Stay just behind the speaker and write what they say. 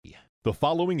The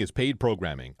following is paid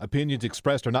programming. Opinions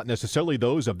expressed are not necessarily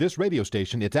those of this radio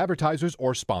station, its advertisers,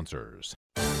 or sponsors.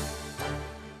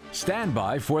 Stand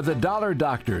by for the Dollar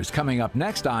Doctors coming up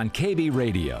next on KB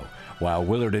Radio. While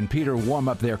Willard and Peter warm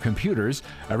up their computers,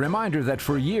 a reminder that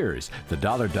for years, the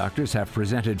Dollar Doctors have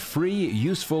presented free,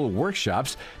 useful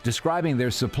workshops describing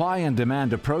their supply and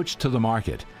demand approach to the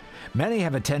market. Many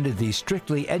have attended these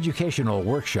strictly educational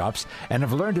workshops and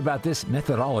have learned about this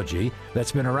methodology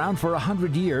that's been around for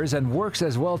 100 years and works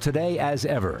as well today as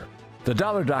ever. The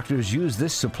Dollar Doctors use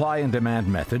this supply and demand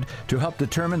method to help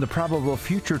determine the probable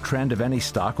future trend of any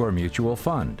stock or mutual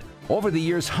fund. Over the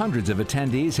years, hundreds of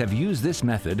attendees have used this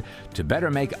method to better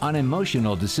make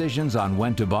unemotional decisions on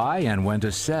when to buy and when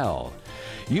to sell.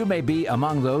 You may be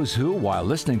among those who, while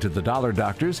listening to the Dollar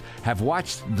Doctors, have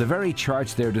watched the very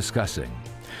charts they're discussing.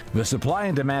 The supply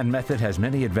and demand method has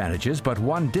many advantages, but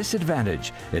one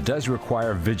disadvantage: it does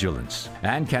require vigilance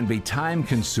and can be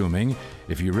time-consuming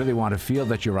if you really want to feel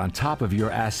that you're on top of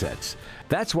your assets.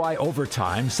 That's why over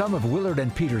time, some of Willard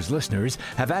and Peter's listeners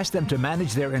have asked them to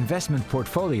manage their investment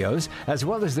portfolios as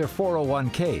well as their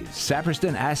 401ks.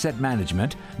 Saperston Asset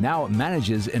Management now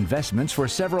manages investments for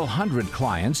several hundred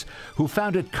clients who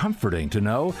found it comforting to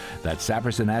know that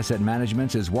Saperston Asset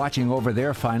Management is watching over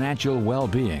their financial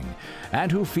well-being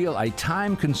and who feel a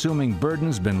time-consuming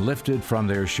burden's been lifted from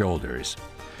their shoulders.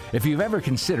 If you've ever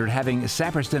considered having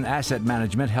Saperston Asset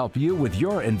Management help you with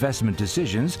your investment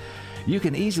decisions, you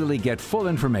can easily get full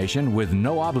information with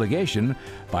no obligation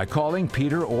by calling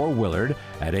Peter or Willard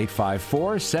at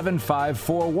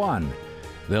 854-7541.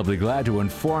 They'll be glad to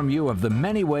inform you of the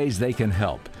many ways they can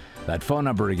help. That phone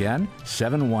number again,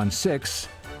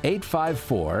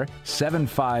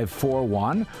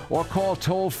 716-854-7541, or call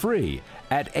toll-free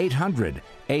at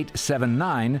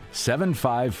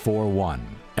 800-879-7541.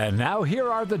 And now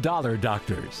here are the Dollar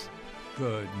Doctors.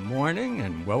 Good morning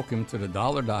and welcome to the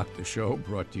Dollar Doctor Show,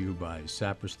 brought to you by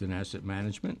Saperston Asset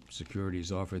Management.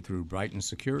 Securities offered through Brighton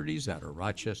Securities out of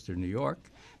Rochester, New York.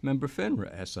 Member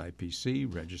FINRA,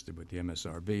 SIPC, registered with the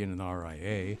MSRB and an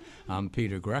RIA. I'm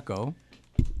Peter Greco.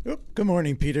 Good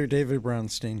morning, Peter. David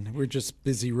Brownstein. We're just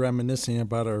busy reminiscing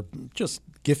about our just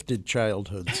gifted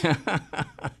childhoods.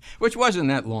 Which wasn't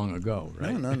that long ago,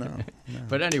 right? No.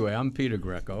 But anyway, I'm Peter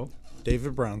Greco.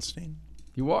 David Brownstein.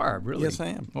 You are, really? Yes, I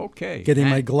am. Okay. Getting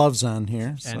my gloves on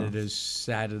here. So. And it is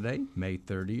Saturday, May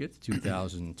 30th,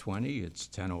 2020. It's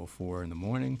 10:04 in the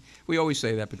morning. We always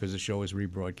say that because the show is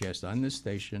rebroadcast on this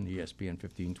station, ESPN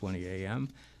 1520 AM,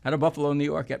 out of Buffalo, New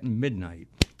York at midnight,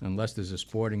 unless there's a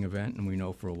sporting event, and we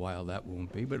know for a while that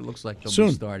won't be, but it looks like they'll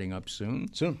be starting up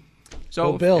soon. So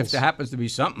if there happens to be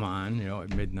something on,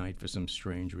 at midnight for some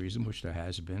strange reason, which there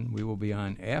has been, we will be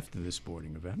on after the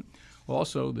sporting event.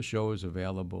 Also, the show is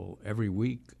available every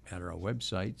week at our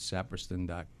website,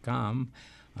 saperston.com,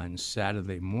 on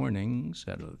Saturday mornings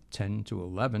at 10 to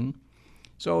 11.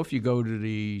 So if you go to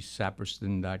the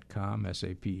saperston.com,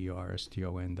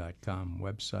 saperston.com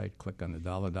website, click on the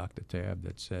Dollar Doctor tab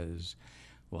that says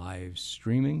live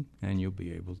streaming, and you'll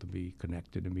be able to be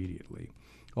connected immediately.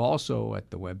 Also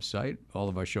at the website, all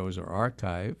of our shows are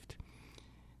archived.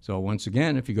 So once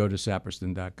again, if you go to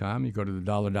saperston.com, you go to the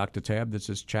Dollar Doctor tab that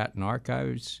says Chat and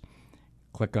Archives.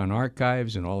 Click on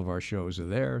Archives, and all of our shows are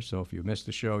there. So if you missed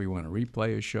a show, you want to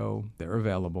replay a show, they're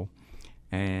available.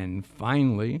 And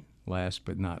finally, last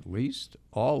but not least,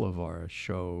 all of our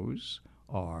shows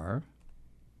are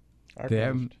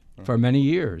there for many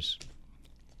years.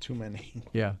 Too many.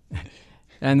 Yeah.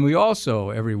 And we also,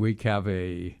 every week, have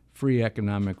a free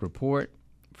economic report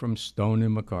from Stone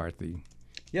and McCarthy.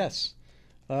 Yes.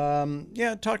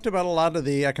 Talked about a lot of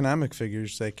the economic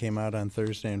figures that came out on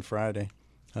Thursday and Friday.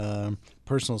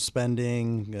 Personal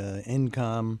spending,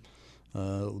 income,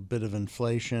 a bit of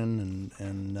inflation,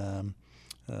 and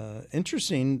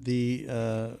interesting.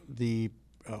 The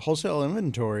wholesale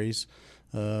inventories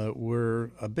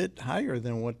were a bit higher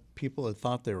than what people had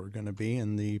thought they were going to be,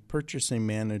 and the purchasing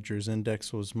managers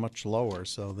index was much lower.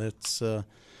 So that's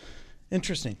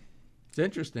interesting. It's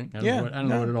interesting. I don't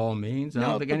know what it all means. I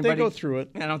don't think anybody, they go through it.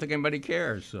 I don't think anybody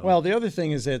cares. So. Well, the other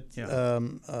thing is that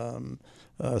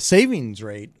savings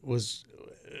rate was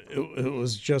it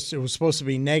was supposed to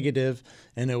be negative,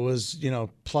 and it was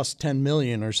plus 10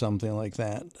 million or something like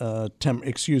that.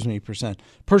 Percent.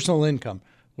 Personal income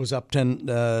was up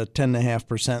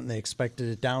 10.5%, and they expected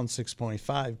it down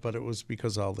 6.5%, but it was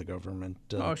because of all the government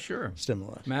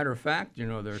stimulus. Matter of fact,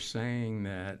 they're saying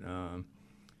that.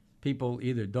 People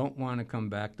either don't want to come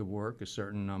back to work, a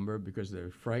certain number, because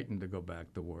they're frightened to go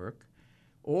back to work,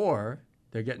 or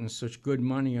they're getting such good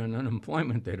money on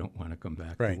unemployment they don't want to come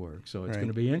back to work. So it's going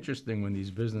to be interesting when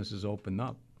these businesses open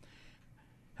up.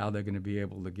 how they're going to be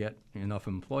able to get enough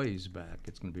employees back.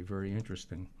 It's going to be very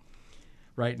interesting.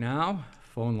 Right now,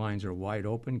 phone lines are wide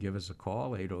open. Give us a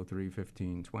call,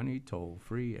 803-1520, toll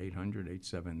free,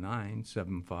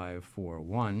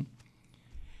 800-879-7541.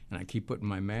 And I keep putting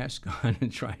my mask on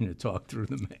and trying to talk through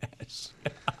the mask.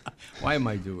 Why am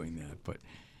I doing that? But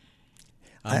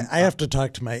I have to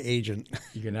talk to my agent.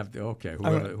 you're going to have to, okay,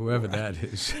 whoever that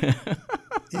is.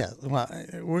 Yeah, well,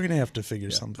 we're going to have to figure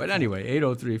something But out. anyway,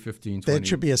 803-1520. That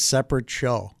should be a separate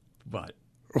show. But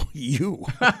You.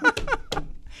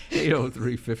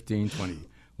 803-1520.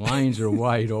 Lines are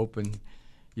wide open.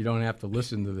 You don't have to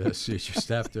listen to this. You just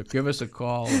have to give us a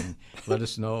call and let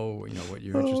us know, what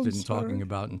you're interested in talking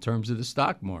about in terms of the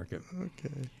stock market.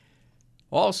 Okay.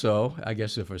 Also, I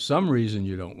guess if for some reason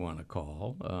you don't want to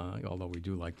call, although we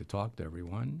do like to talk to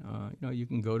everyone, you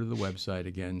can go to the website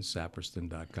again,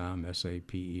 saperston.com,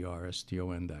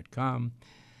 saperston.com.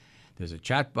 There's a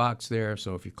chat box there,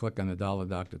 so if you click on the Dollar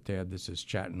Doctor tab that says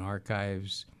Chat and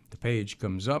Archives, the page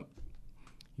comes up.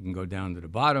 You can go down to the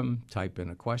bottom, type in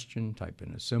a question, type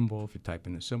in a symbol. If you type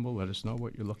in a symbol, let us know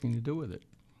what you're looking to do with it.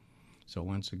 So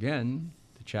once again,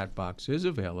 the chat box is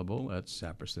available at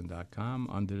saperston.com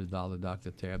under the Dollar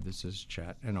Doctor tab that says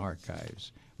Chat and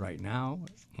Archives. Right now,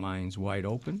 lines wide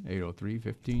open,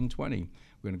 803-1520. We're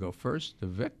going to go first to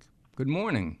Vic. Good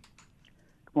morning.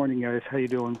 Good morning, guys. How you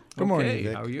doing? Good morning, Okay,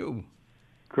 Vic. how are you?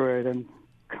 Good. I'm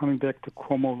coming back to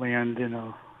Cuomo land in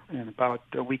about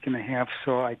a week and a half,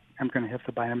 so I'm going to have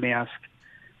to buy a mask.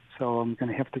 So I'm going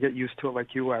to have to get used to it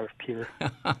like you are, Peter.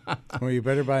 Well, you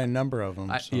better buy a number of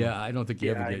them. Yeah, I don't think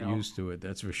you Yeah, ever I get know. used to it,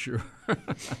 that's for sure.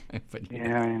 But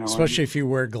Yeah, I know. Especially if you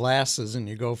wear glasses and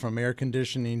you go from air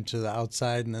conditioning to the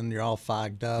outside and then you're all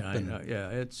fogged up. I know, yeah,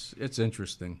 it's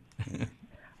interesting.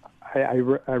 I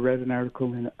read an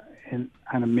article in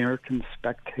on American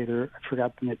Spectator. I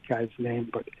forgot the guy's name,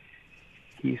 but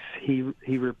he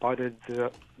rebutted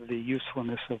the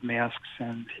usefulness of masks,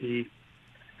 and he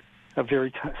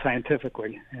very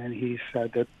scientifically, and he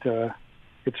said that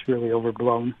it's really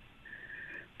overblown.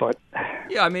 But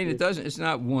Yeah, I mean, it's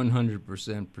not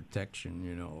 100%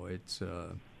 protection, it's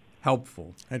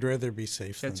helpful. I'd rather be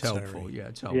safe than It's helpful, sorry. yeah,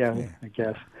 it's helpful. yeah, I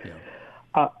guess. Yeah.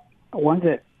 I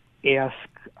wanted to ask,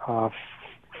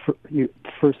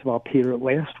 first of all, Peter,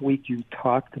 last week you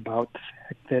talked about the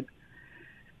fact that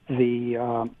the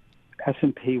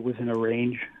S&P was in a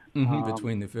range.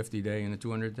 Between the 50-day and the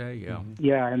 200-day, yeah.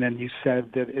 Yeah, and then you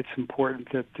said that it's important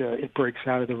that it breaks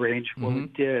out of the range. Well,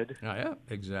 it did. Yeah,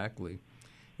 exactly.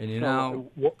 And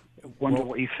Wonder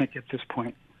what you think at this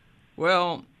point.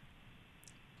 Well,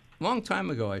 a long time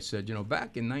ago I said,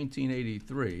 back in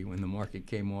 1983 when the market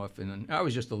came off, and I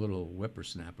was just a little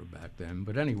whippersnapper back then,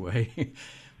 but anyway,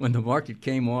 when the market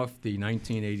came off the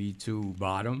 1982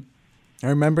 bottom, I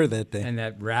remember that day. and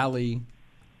that rally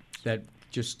that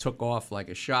just took off like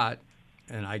a shot,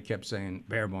 and I kept saying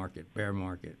bear market,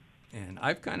 and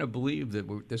I've kind of believed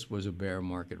that this was a bear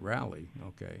market rally,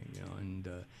 okay, and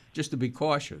just to be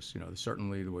cautious,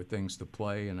 certainly there were things to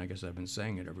play, and I guess I've been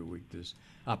saying it every week. There's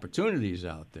opportunities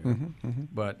out there,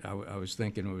 but I was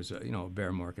thinking it was a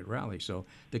bear market rally. So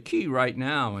the key right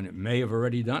now, and it may have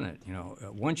already done it,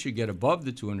 once you get above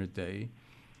the 200-day,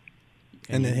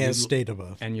 And it has stayed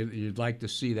above. and you'd like to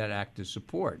see that act as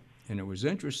support. And it was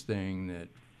interesting that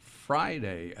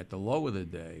Friday, at the low of the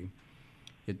day,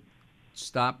 it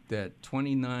stopped at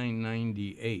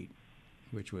 29.98,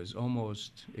 which was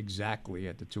almost exactly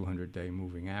at the 200-day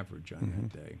moving average on that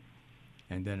day.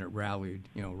 And then it rallied,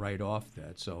 right off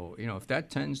that. So, if that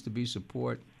tends to be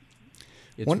support,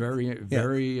 it's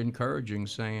very encouraging,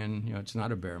 saying, it's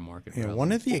not a bear market rally.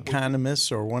 One of the economists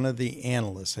or one of the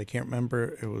analysts, I can't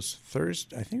remember, it was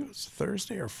Thursday, I think it was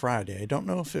Thursday or Friday. I don't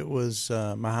know if it was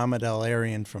Mohammed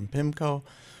El-Arian from PIMCO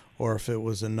or if it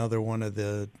was another one of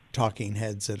the talking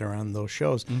heads that are on those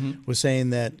shows, was saying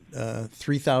that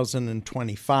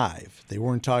 3,025, they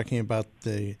weren't talking about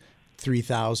the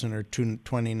 3,000 or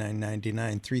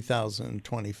 29.99,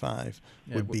 3,025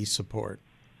 would be support.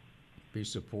 Be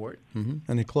support.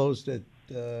 And it closed at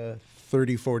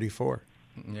 30.44.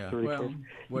 Yeah, 34. well,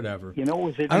 whatever.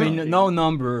 Was it? I mean, no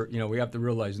number, we have to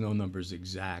realize no number is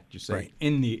exact. You're saying Right.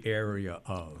 in the area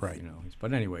of, Right.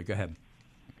 But anyway, go ahead.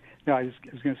 No, I was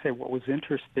going to say what was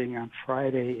interesting on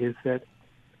Friday is that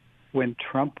when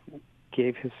Trump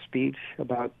gave his speech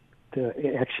about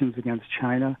the actions against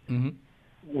China,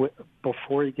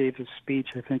 before he gave his speech,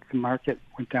 I think the market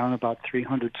went down about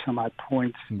 300 some odd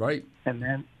points. Right. And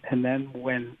then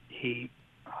when he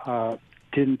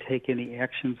didn't take any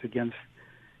actions against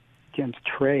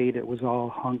trade, it was all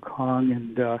Hong Kong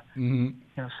and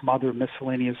some other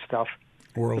miscellaneous stuff.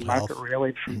 World The market Health.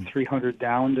 rallied from 300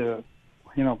 down to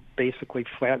basically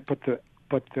flat, but the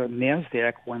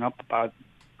Nasdaq went up about,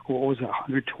 what was it,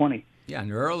 120. Yeah,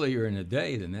 and earlier in the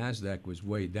day, the Nasdaq was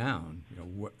way down.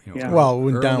 Yeah. Well, it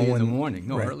went early down in when the morning.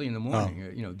 No, right. early in the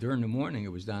morning. During the morning,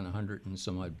 it was down 100 and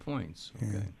some odd points.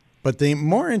 Okay. But the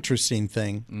more interesting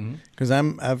thing, because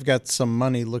I've got some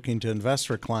money looking to invest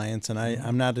for clients, and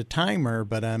I'm not a timer,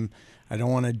 but I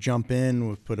don't want to jump in.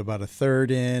 We've put about a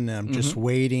third in. And I'm just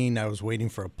waiting. I was waiting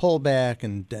for a pullback,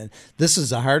 and this is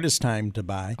the hardest time to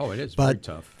buy. Oh, it is but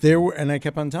very tough. And I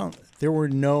kept on telling, there were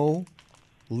no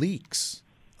leaks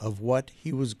of what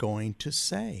he was going to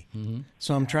say.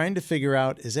 So I'm trying to figure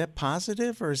out, is that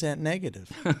positive or is that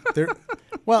negative?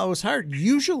 Well, it was hard.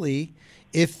 Usually,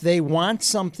 if they want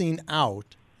something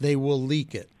out, they will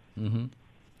leak it.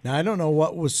 Now, I don't know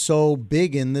what was so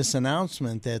big in this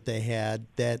announcement that they had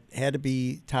that had to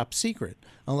be top secret,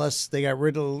 unless they got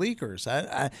rid of the leakers.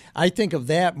 I think of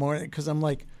that more because I'm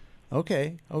like,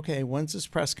 okay, when's this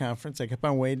press conference? I kept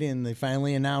on waiting, and they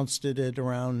finally announced it at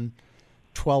around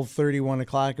 12:30, 1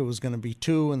 o'clock. It was going to be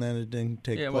 2, and then it didn't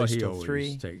take place till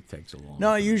 3. Takes a long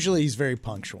No, time. usually he's very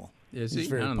punctual. Is He's he? I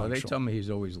very don't know. They punctual. tell me he's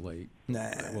always late. Nah.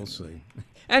 We'll see.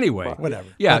 Anyway, Whatever.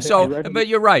 Yeah. I read- But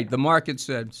you're right. The market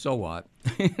said, "So what?"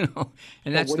 And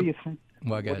that's What do you think?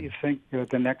 Well, go What do ahead. you think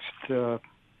the next,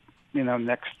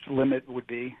 next limit would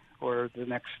be, or the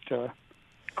next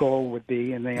goal would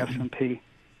be in the S&P?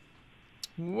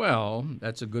 Well,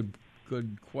 that's a good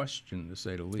question, to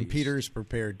say the least. Peter's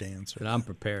prepared to answer. And I'm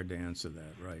prepared to answer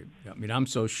that, right? I mean, I'm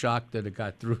so shocked that it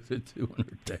got through the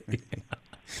 200-day.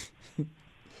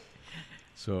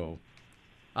 So,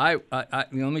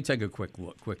 let me take a quick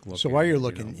look. So at while it, you're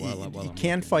looking, while you I'm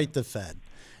can't looking. fight the Fed.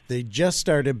 They just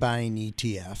started buying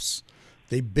ETFs.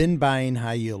 They've been buying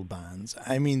high yield bonds.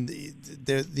 I mean,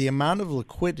 the amount of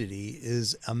liquidity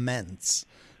is immense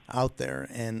out there,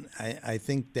 and I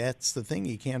think that's the thing.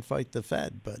 You can't fight the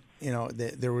Fed, but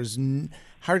there was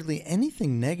hardly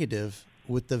anything negative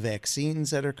with the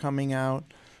vaccines that are coming out.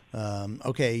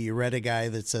 Okay, you read a guy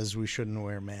that says we shouldn't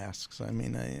wear masks. I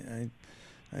mean,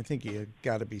 I think you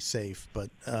got to be safe, but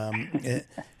the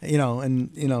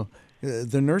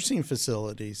nursing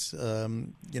facilities,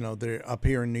 they're up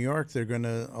here in New York. They're going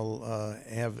to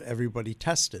have everybody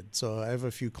tested. So I have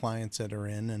a few clients that are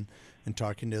in and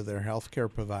talking to their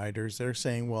healthcare providers. They're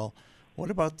saying, well,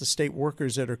 what about the state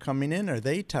workers that are coming in? Are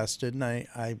they tested? And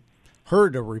I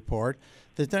heard a report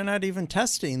that they're not even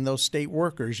testing those state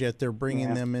workers, yet they're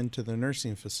bringing them into the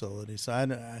nursing facilities. So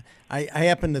I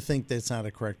happen to think that's not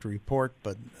a correct report,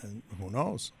 but who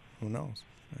knows?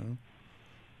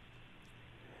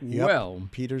 Yep. Well,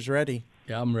 Peter's ready.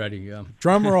 yeah, I'm ready. Yeah.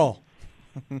 Drum roll.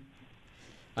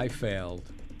 I failed.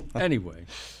 Anyway,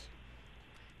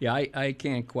 yeah, I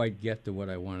can't quite get to what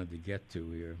I wanted to get to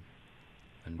here,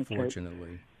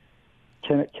 unfortunately.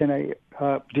 Can I?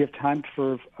 Do you have time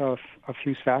for a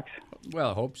few facts?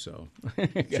 Well, I hope so.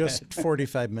 Just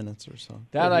 45 minutes or so.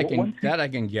 that I one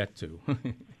can get to.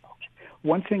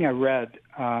 One thing I read,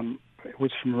 it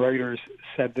was from Reuters,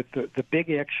 said that the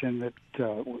big action that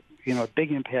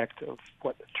big impact of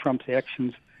what Trump's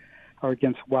actions are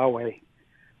against Huawei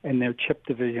and their chip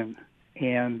division.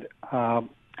 And I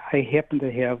happen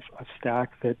to have a stock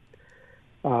that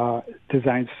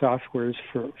designs softwares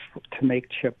to make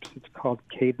chips. It's called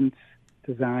Cadence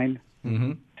Design,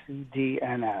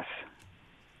 CDNS.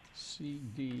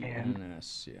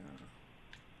 CDNS, yeah.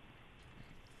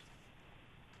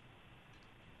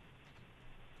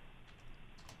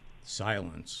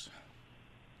 Silence.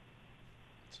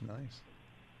 It's nice.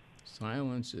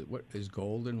 Silence. What is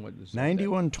golden? What is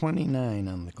 91.29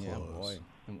 on the close. Yeah, boy.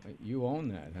 You own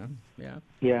that, huh? Yeah.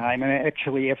 Yeah, I mean,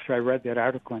 actually, after I read that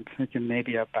article, I'm thinking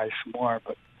maybe I'll buy some more,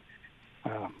 but.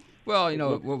 Well,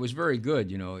 what was very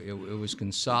good, it was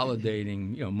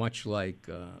consolidating, much like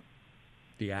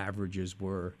the averages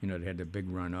were. It had a big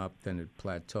run up, then it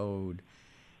plateaued,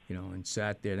 and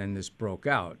sat there. Then this broke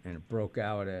out, and it broke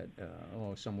out at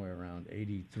somewhere around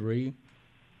 83.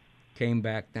 Came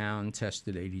back down,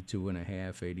 tested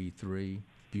 82.5, 83.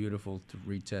 Beautiful to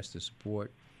retest the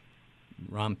support.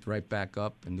 Romped right back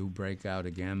up, a new breakout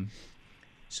again.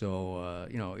 So,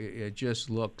 it just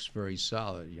looks very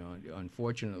solid.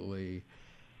 Unfortunately,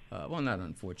 not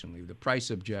unfortunately, the price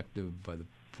objective by the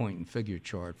point and figure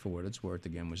chart, for what it's worth,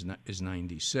 again, is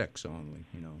 96 only,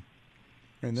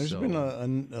 And there's been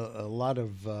a lot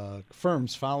of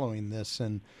firms following this,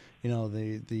 and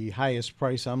the highest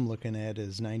price I'm looking at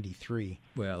is 93.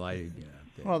 Well,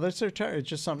 Well, that's their target. It's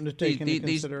just something to take into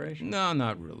consideration. No,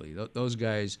 not really. Those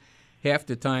guys, half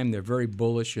the time they're very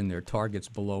bullish and their target's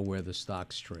below where the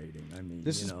stock's trading. I mean,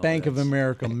 This is Bank of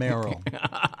America Merrill.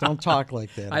 Don't talk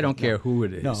like that. I don't care who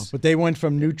it is. No, but they went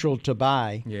from neutral to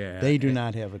buy. Yeah, They do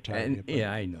not have a target. And,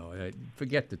 yeah, I know.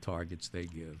 Forget the targets they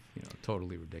give.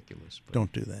 Totally ridiculous. But,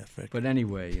 Don't do that, Vic. But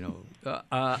anyway,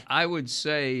 I would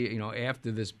say,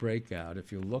 after this breakout,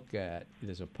 if you look at,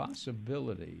 there's a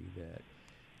possibility that,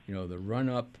 the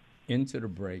run-up into the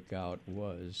breakout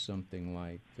was something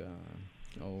like,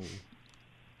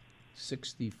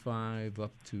 65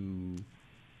 up to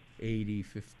 80,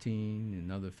 15,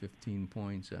 another 15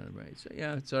 points. Right.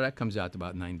 So that comes out to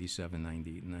about 97,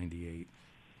 90, 98.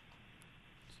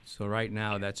 So right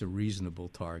now, that's a reasonable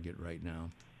target right now.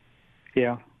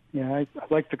 Yeah, I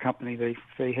like the company. They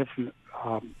have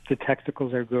the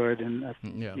technicals are good, and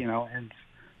and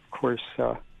of course.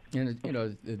 And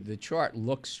the chart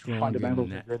looks stronger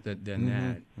than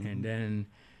that. And then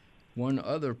one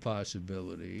other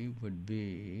possibility would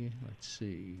be, let's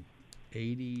see,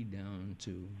 80 down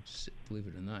to, believe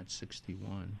it or not,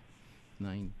 61,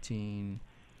 19,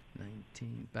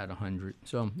 about 100.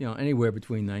 So anywhere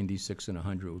between 96 and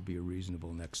 100 would be a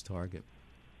reasonable next target.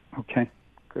 Okay,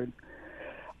 good.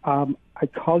 I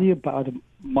called you about a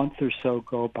month or so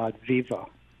ago about Viva.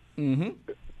 Mm-hmm.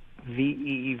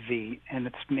 VEEV, and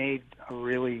it's made a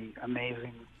really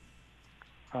amazing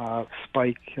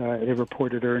spike. They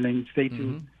reported earnings. They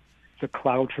do the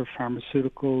cloud for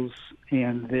pharmaceuticals,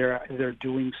 and they're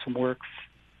doing some work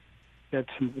that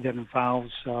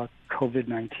involves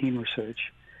COVID-19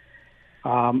 research.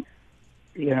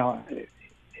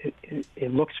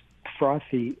 It looks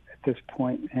frothy at this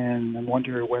point, and I'm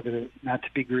wondering whether not to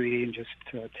be greedy and just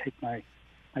take my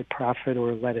profit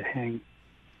or let it hang.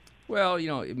 Well,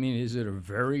 is it a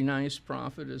very nice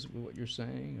profit is what you're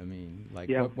saying? I mean, like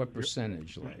what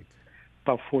percentage, like?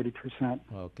 About 40%.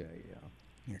 Okay, yeah.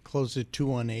 You're close at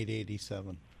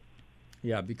 218.87.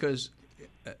 Yeah, because,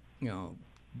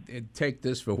 take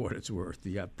this for what it's worth.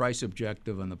 The price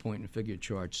objective on the point and figure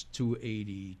chart's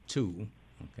 282,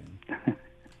 okay,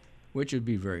 which would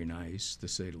be very nice, to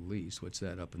say the least. What's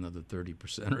that, up another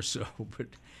 30% or so? But,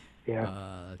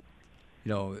 yeah.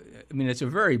 It's a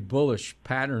very bullish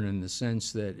pattern in the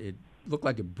sense that it looked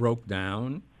like it broke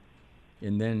down,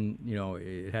 and then,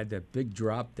 it had that big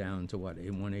drop down to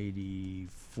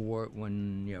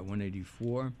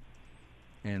 184,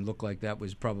 and looked like that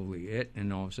was probably it,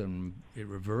 and all of a sudden it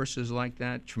reverses like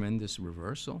that, tremendous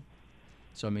reversal.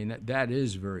 So, that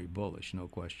is very bullish, no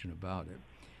question about it.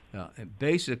 And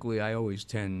basically, I always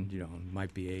tend, it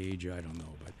might be age, I don't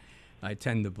know, but I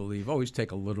tend to believe always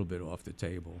take a little bit off the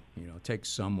table. Take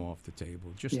some off the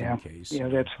table just in case. Yeah,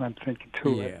 that's what I'm thinking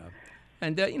too. Yeah,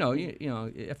 and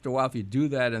after a while, if you do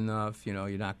that enough,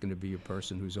 you're not going to be a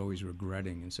person who's always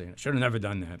regretting and saying, "I should have never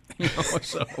done that."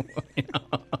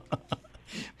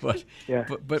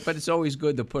 But it's always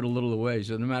good to put a little away.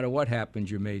 So no matter what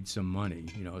happens, you made some money.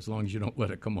 As long as you don't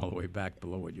let it come all the way back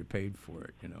below what you paid for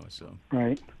it. So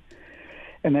right.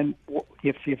 And then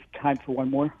if you have time for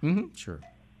one more, sure.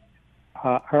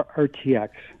 RTX.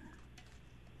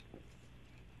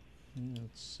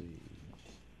 Let's see.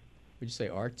 Would you say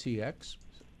RTX?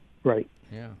 Right.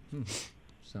 Yeah.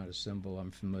 It's not a symbol I'm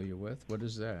familiar with. What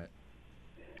is that?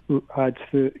 It's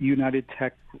the United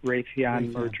Tech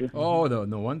Raytheon merger. Oh,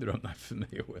 no wonder I'm not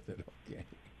familiar with it. Okay.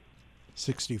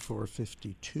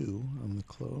 64.52 on the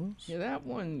close. Yeah, that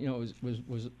one,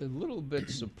 was a little bit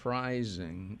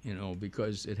surprising,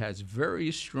 because it has very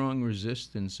strong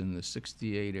resistance in the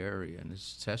 68 area, and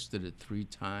it's tested it 3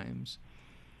 times.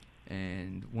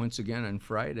 And once again on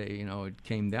Friday, it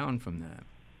came down from that.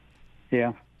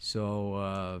 Yeah.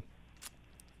 So,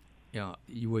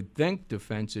 you would think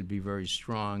defense would be very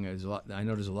strong. I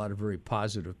know there's a lot of very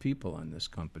positive people on this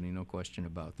company, no question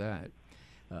about that.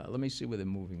 Let me see where the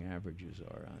moving averages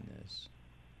are on this.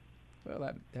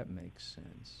 Well, that makes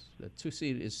sense. The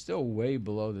 2C is still way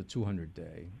below the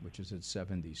 200-day, which is at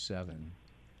 77.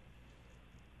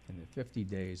 And the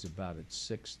 50-day is about at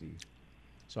 60.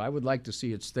 So I would like to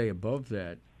see it stay above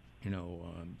that,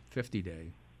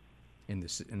 50-day in the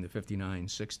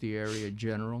 59-60 area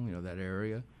general, that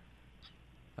area.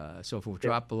 So if it would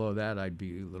drop below that, I'd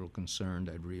be a little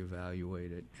concerned. I'd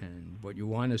reevaluate it. And what you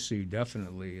want to see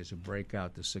definitely is a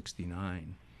breakout to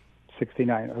 69.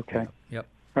 69, okay. Yep.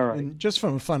 All right. And just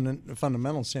from a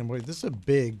fundamental standpoint, this is a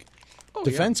big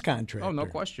defense contract. Oh, no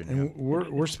question. And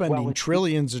we're spending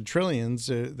trillions and trillions.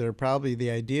 They're probably,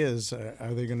 the idea is,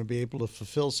 are they going to be able to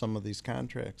fulfill some of these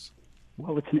contracts?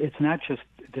 Well, it's not just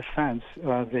defense.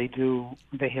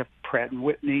 They have Pratt and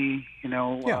Whitney,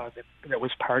 that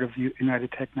was part of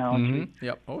United Technology. Mm-hmm.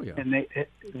 Yep. Oh yeah. And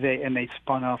they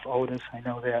spun off Otis. I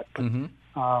know that, but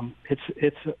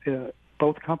it's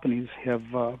both companies have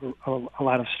a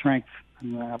lot of strength,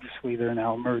 and obviously they're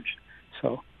now merged.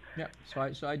 So. Yeah. So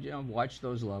I watch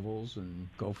those levels and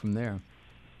go from there.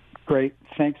 Great.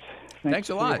 Thanks a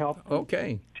for lot. your help.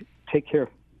 Okay. Take care.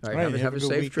 All right. Have a good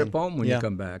safe weekend. trip home when you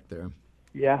come back there.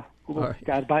 Yeah. Well, right.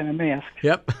 Got to buy my mask.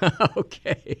 Yep.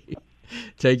 Okay.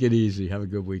 Take it easy. Have a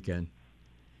good weekend.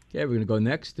 Okay, we're going to go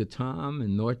next to Tom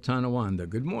in North Tonawanda.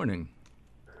 Good morning.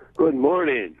 Good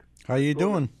morning. How you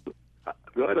doing?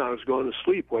 Good. I was going to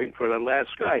sleep waiting for that last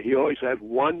guy. He always had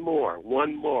one more.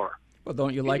 Well,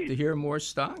 don't you like to hear more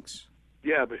stocks?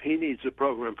 Yeah, but he needs a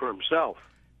program for himself.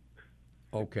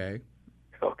 Okay.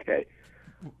 Okay.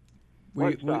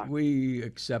 We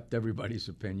accept everybody's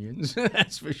opinions.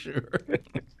 That's for sure. Do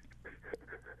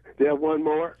you have one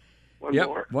more? One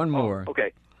more? One more.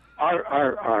 Okay.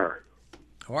 R.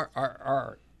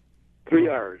 R. 3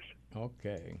 R's.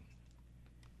 Okay.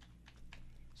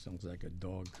 Sounds like a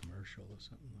dog commercial or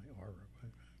something like R.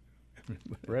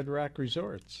 Red Rock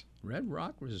Resorts. Red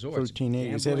Rock Resorts.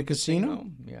 1380. Is that a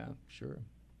casino? Yeah, sure.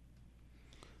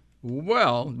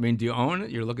 Well, I mean, do you own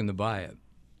it? You're looking to buy it.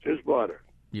 Just bought it.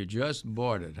 You just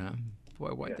bought it, huh?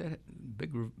 Boy, why that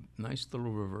big, nice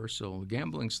little reversal. The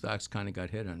gambling stocks kind of got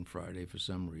hit on Friday for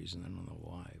some reason. I don't know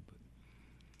why, but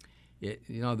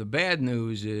the bad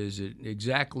news is it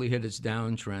exactly hit its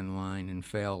downtrend line and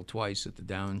failed twice at the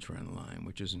downtrend line,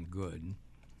 which isn't good.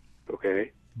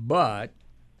 Okay. But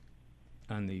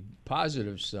on the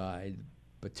positive side,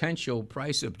 potential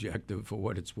price objective for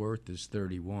what it's worth is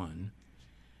 31.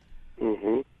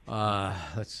 Mm-hmm.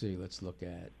 Let's see. Let's look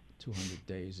at 200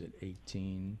 days at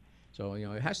 18. So,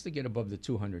 it has to get above the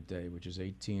 200-day, which is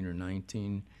 18 or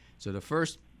 19. So the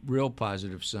first real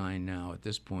positive sign now at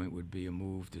this point would be a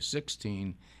move to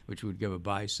 16, which would give a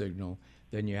buy signal.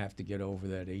 Then you have to get over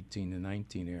that 18 to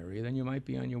 19 area. Then you might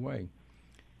be on your way.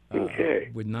 Okay.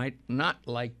 Would not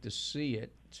like to see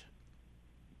it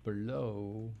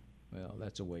below, well,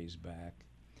 that's a ways back.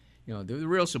 The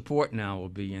real support now will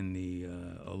be in the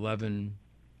 11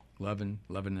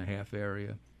 and a half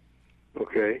area.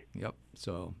 Okay. Yep.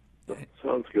 So.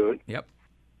 Sounds good. Yep.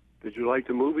 Did you like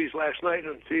the movies last night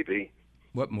on TV?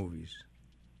 What movies?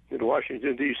 In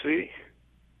Washington, D.C.?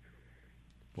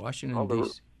 Washington,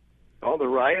 D.C.? All the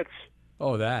riots?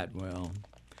 Oh, that. Well,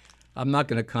 I'm not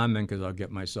going to comment because I'll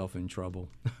get myself in trouble.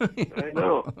 I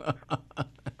know.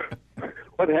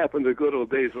 What happened to the good old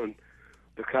days when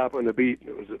the cop on the beat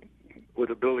was with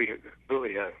a Billy Hand?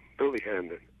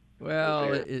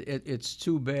 Well, it's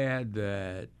too bad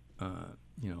that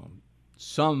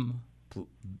some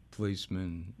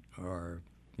policemen are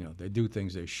they do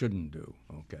things they shouldn't do.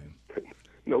 Okay.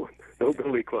 No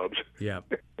billy clubs. Yeah.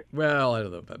 Well, I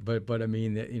don't know, but I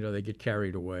mean, they get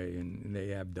carried away, and they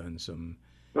have done some.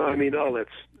 No, I mean all that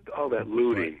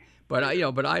looting. But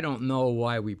I don't know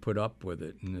why we put up with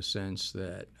it in the sense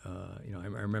that I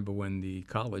remember when the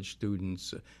college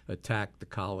students attacked the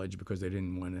college because they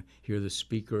didn't want to hear the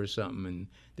speaker or something, and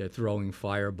they're throwing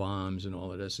fire bombs and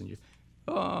all of this, and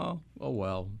oh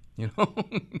well,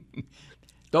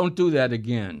 don't do that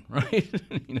again, right?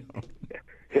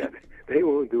 Yeah, they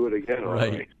won't do it again. All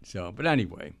right. So, but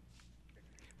anyway,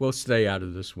 we'll stay out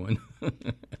of this one.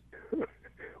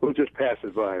 We'll just pass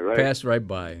it by, right? Pass right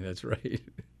by. That's right.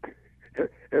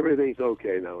 Everything's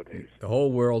okay nowadays. The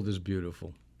whole world is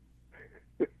beautiful.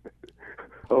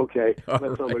 Okay,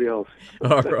 let somebody else.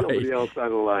 Somebody else on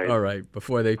the line. All right,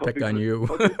 before they pick on you.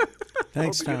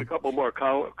 Thanks, Tom. Tom. A couple more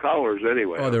callers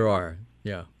anyway. Oh, there are.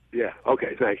 Yeah. Yeah.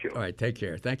 Okay. Thank you. All right. Take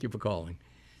care. Thank you for calling.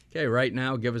 Okay. Right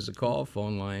now, give us a call.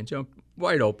 Phone line jump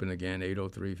wide open again.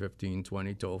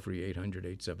 803-1520. Toll free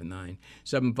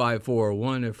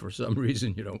 800-879-7541. If for some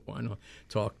reason you don't want to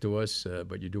talk to us,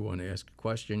 but you do want to ask a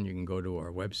question, you can go to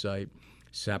our website,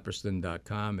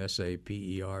 saperston.com.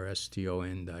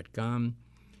 saperston.com.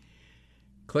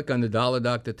 Click on the Dollar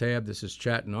Doctor tab. This is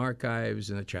Chat and Archives,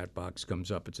 and the chat box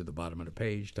comes up. It's at the bottom of the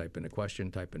page. Type in a question,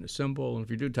 type in a symbol. And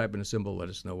if you do type in a symbol, let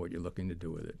us know what you're looking to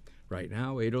do with it. Right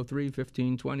now,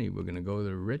 803-1520. We're going to go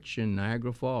to Rich in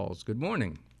Niagara Falls. Good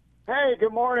morning. Hey,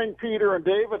 good morning, Peter and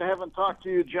David. I haven't talked to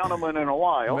you gentlemen in a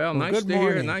while. Well, nice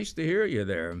to hear you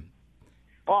there.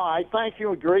 Oh, I thank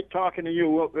you. Great talking to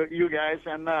you guys.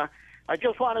 And I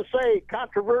just want to say,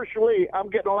 controversially, I'm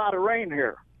getting a lot of rain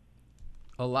here.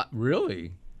 A lot,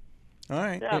 really? All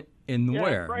right. Yeah. In Yeah,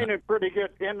 where? it's raining pretty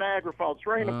good in Niagara Falls. It's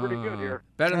raining pretty good here.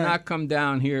 Better not come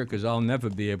down here because I'll never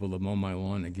be able to mow my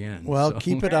lawn again. Well, so.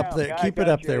 keep it up there. Yeah, I Keep it got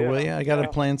up you, there, will yeah. you? I got to Yeah.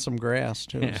 plant some grass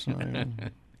too. So,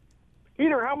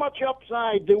 Peter, how much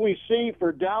upside do we see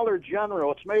for Dollar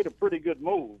General? It's made a pretty good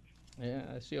move. Yeah,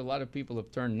 I see a lot of people have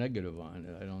turned negative on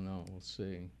it. I don't know. We'll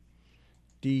see.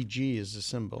 DG is the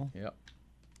symbol. Yep.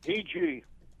 EG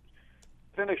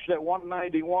finished at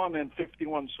 191 and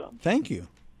 51 cents. Thank you.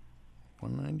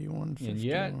 191.51. And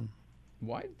yet,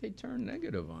 why did they turn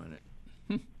negative on it?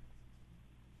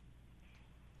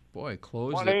 Boy,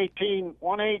 closed it.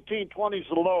 118.20 is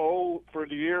the low for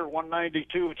the year.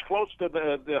 192. It's close to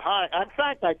the high. In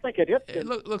fact, I think it hit. It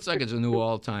looks like it's a new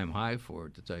all-time high for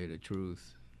it, to tell you the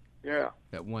truth. Yeah.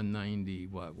 At 190,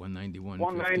 what, 191.51?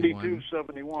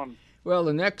 192.71. Well,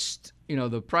 the next,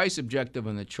 the price objective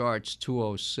on the chart's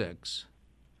 206.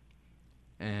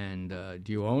 And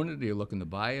do you own it? Are you looking to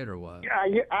buy it or what?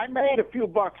 Yeah, I made a few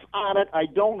bucks on it. I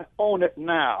don't own it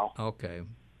now. Okay.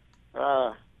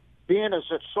 Being as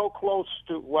it's so close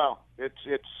to, it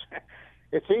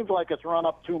seems like it's run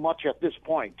up too much at this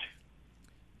point.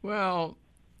 Well,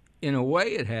 in a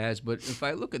way it has, but if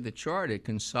I look at the chart, it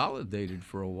consolidated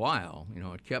for a while.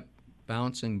 It kept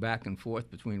bouncing back and forth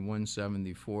between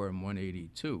 174 and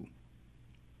 182.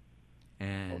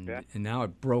 And now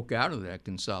it broke out of that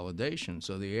consolidation.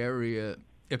 So the area,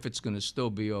 if it's going to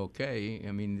still be okay,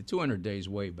 I mean, the 200 days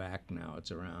way back now.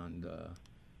 It's around,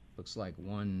 looks like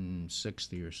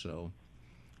 160 or so.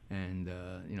 And,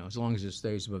 as long as it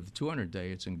stays above the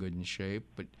 200-day, it's in good shape.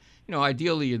 But,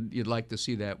 ideally you'd like to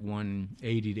see that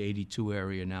 180 to 82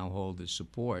 area now hold as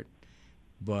support.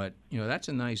 But, that's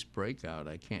a nice breakout.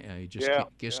 I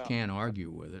can't argue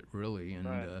with it, really.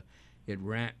 And it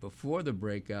ran before the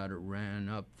breakout. It ran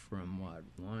up from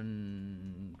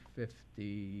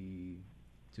 150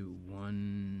 to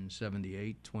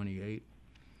 178.28.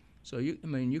 So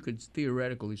you could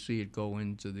theoretically see it go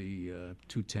into the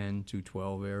 210,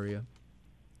 212 area.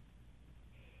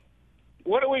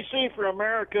 What do we see for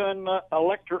American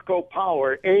Electrical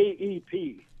Power,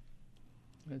 AEP?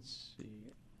 Let's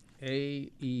see,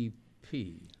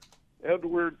 AEP.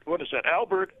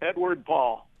 Albert Edward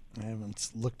Paul. I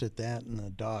haven't looked at that in a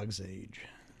dog's age.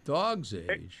 Dog's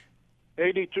age.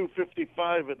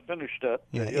 82.55 it finished at.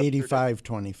 Yeah,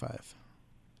 85.25.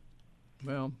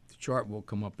 Well, the chart will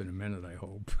come up in a minute, I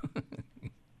hope.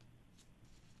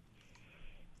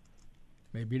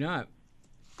 Maybe not.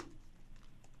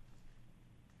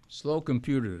 Slow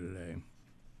computer today.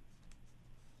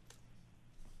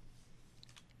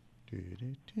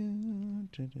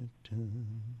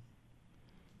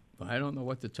 I don't know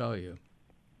what to tell you.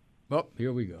 Well,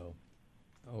 here we go.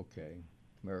 Okay,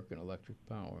 American Electric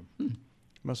Power.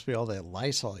 Must be all that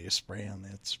Lysol you spray on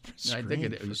that screen. I think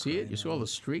it. You see it? You see all the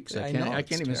streaks? Yeah, I know,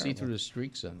 can't even terrible. see through the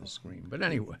streaks on the screen. But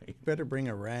anyway. Better bring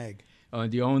a rag. Do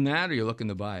you own that, or are you looking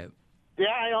to buy it?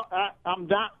 Yeah, I'm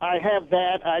down. I have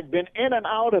that. I've been in and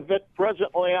out of it.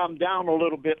 Presently, I'm down a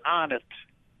little bit on it.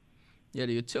 Yeah,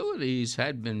 the utilities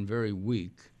had been very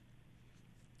weak,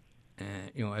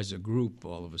 as a group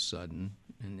all of a sudden.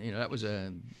 And, that was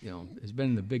it's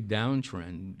been the big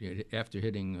downtrend after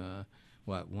hitting,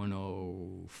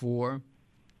 104?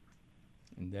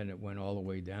 And then it went all the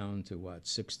way down to,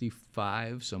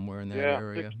 65, somewhere in that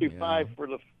area? 65 for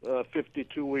the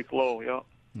 52-week low, yeah.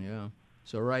 Yeah.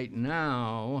 So right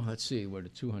now, let's see what a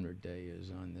 200-day is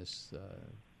on this.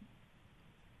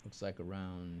 Looks like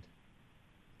around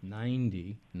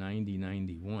 90,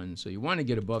 91. So you want to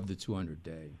get above the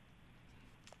 200-day.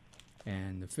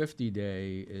 And the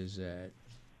 50-day is at,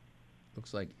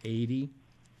 looks like 80.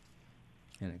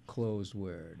 And it closed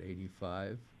where? At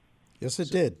 85? Yes,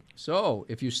 it did. So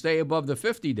if you stay above the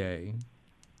 50-day,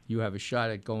 you have a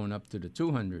shot at going up to the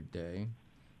 200-day,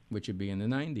 which would be in the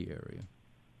 90 area.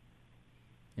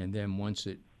 And then once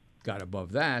it got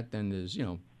above that, then there's,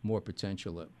 more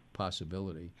potential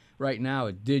possibility. Right now,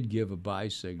 it did give a buy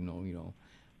signal,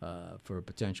 for a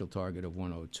potential target of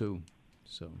 102.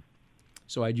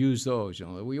 So I'd use those.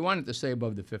 We want it to stay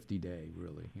above the 50-day,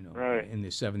 really, Right. in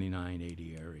the 79,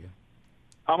 80 area.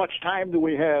 How much time do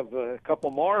we have? A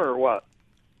couple more or what?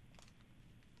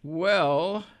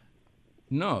 Well,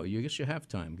 no, you guess you have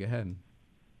time. Go ahead.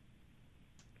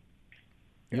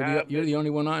 You're the only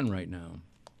one on right now.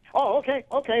 Oh, okay.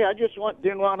 I just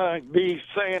didn't want to be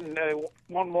saying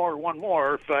one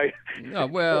more. If I. No,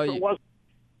 well, if it was,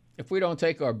 if we don't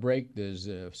take our break, there's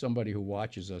somebody who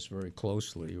watches us very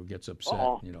closely who gets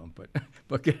upset.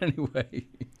 But anyway.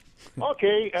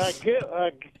 Okay,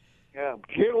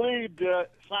 Gilead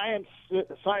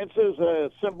Sciences,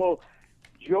 symbol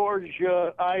George,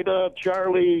 Ida,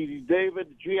 Charlie,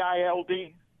 David, GILD.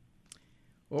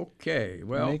 Okay,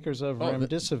 well, Makers of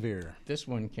Remdesivir. this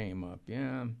one came up.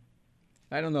 Yeah,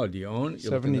 I don't know. Do you own it?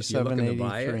 You're looking to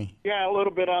buy it? 77.83. Yeah, a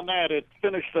little bit on that. It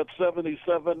finished at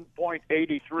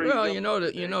 77.83. Well, you know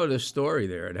the story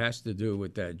there. It has to do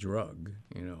with that drug,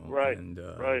 Right. And,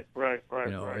 Right.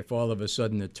 if all of a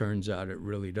sudden it turns out it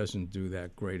really doesn't do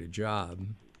that great a job,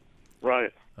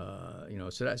 Right. so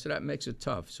that makes it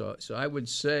tough. So I would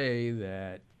say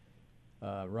that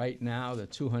right now the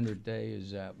 200-day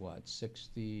is at what,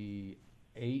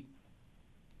 68?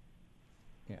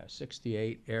 Yeah,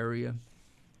 68 area.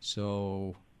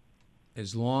 So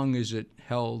as long as it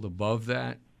held above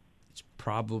that, it's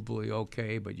probably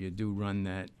okay, but you do run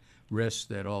that risk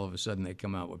that all of a sudden they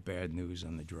come out with bad news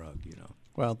on the drug,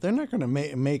 Well, they're not going to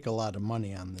make a lot of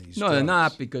money on these. No, they're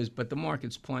drugs. not, but the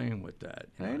market's playing with that.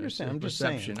 I understand. It's a I'm just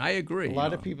perception. saying. I agree. A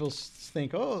lot of people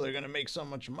think, oh, they're going to make so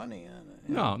much money on it.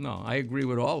 No, I agree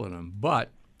with all of them,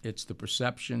 but it's the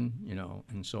perception,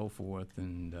 and so forth.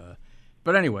 And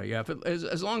but anyway, yeah,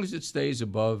 as long as it stays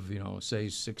above, say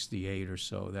 68 or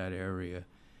so, that area,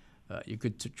 you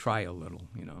could try a little,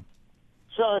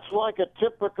 So it's like a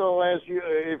typical,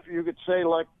 if you could say,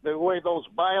 like the way those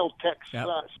biotech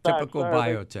stocks typical are.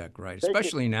 biotech, right?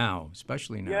 Especially now.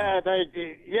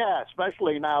 Yeah,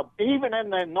 especially now. Even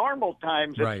in the normal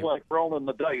times, Right. it's like rolling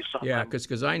the dice. On Yeah, them.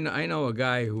 because I know a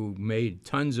guy who made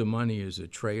tons of money as a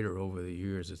trader over the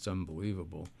years. It's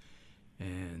unbelievable.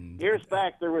 And Years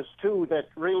back, there was two that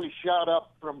really shot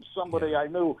up from somebody I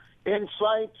knew,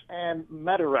 Insight and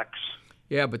Metarex.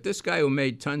 yeah, but this guy who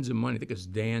made tons of money, I think it's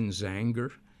Dan Zanger.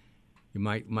 You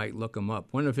might look him up.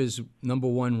 One of his number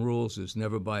one rules is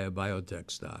never buy a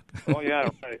biotech stock. Oh, yeah,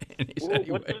 right. And he's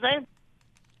Ooh, what's his name?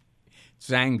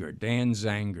 Zanger, Dan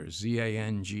Zanger,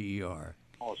 Zanger.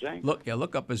 Oh, Zang.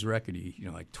 Look up his record.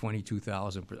 Like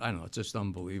 22,000. I don't know. It's just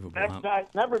unbelievable.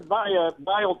 Never buy a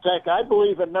biotech. I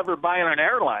believe in never buying an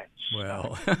airline.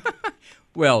 Well,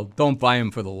 well, don't buy him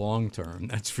for the long term.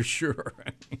 That's for sure.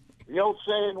 The old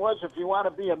saying was, if you want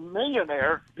to be a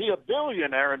millionaire, be a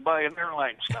billionaire and buy an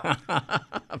airline stock.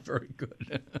 Very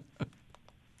good.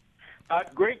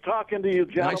 Great talking to you,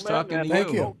 gentlemen. Nice talking and to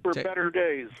Thank you. hope for Take- better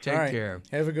days. Take All right. care.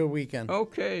 Have a good weekend.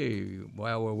 Okay,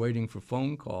 while we're waiting for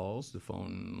phone calls, the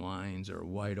phone lines are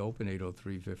wide open,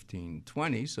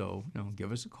 803-1520, so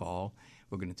give us a call.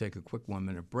 We're going to take a quick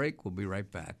 1-minute break. We'll be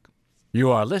right back. You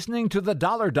are listening to The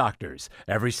Dollar Doctors.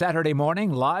 Every Saturday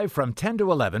morning, live from 10 to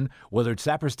 11, Willard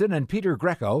Saperston and Peter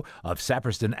Greco of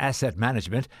Saperston Asset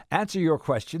Management answer your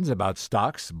questions about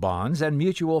stocks, bonds, and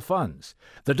mutual funds.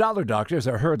 The Dollar Doctors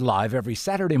are heard live every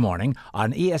Saturday morning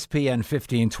on ESPN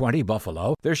 1520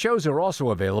 Buffalo. Their shows are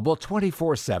also available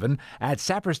 24/7 at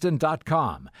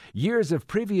saperston.com. Years of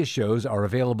previous shows are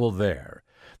available there.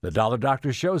 The Dollar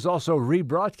Doctor shows also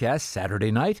rebroadcast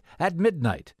Saturday night at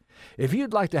midnight. If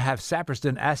you'd like to have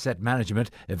Saperston Asset Management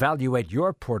evaluate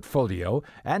your portfolio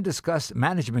and discuss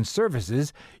management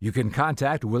services, you can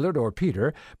contact Willard or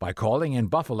Peter by calling in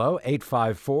Buffalo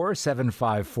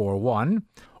 854-7541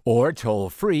 or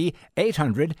toll-free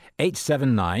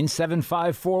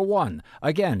 800-879-7541.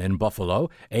 Again, in Buffalo,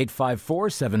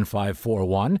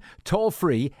 854-7541,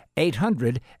 toll-free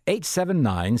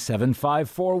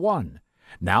 800-879-7541.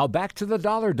 Now back to the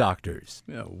Dollar Doctors.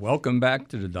 Yeah, welcome back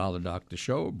to the Dollar Doctor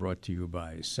Show, brought to you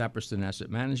by Saperston Asset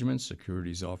Management.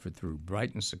 Securities offered through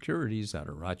Brighton Securities out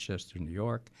of Rochester, New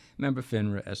York. Member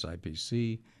FINRA,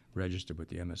 SIPC, registered with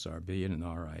the MSRB and an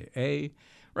RIA.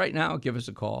 Right now, give us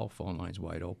a call. Phone line's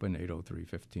wide open,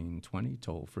 803-1520,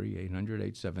 toll-free,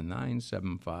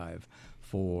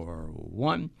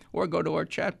 800-879-7541. Or go to our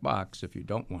chat box if you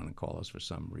don't want to call us for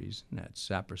some reason at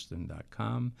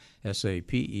saperston.com,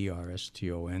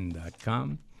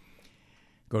 saperston.com.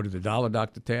 Go to the Dollar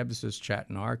Doctor tab that says Chat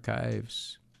and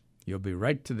Archives. You'll be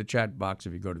right to the chat box.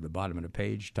 If you go to the bottom of the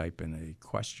page, type in a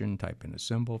question, type in a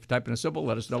symbol. If you type in a symbol,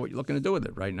 let us know what you're looking to do with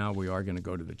it. Right now, we are going to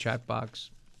go to the chat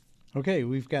box. Okay,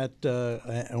 we've got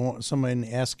someone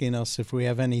asking us if we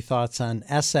have any thoughts on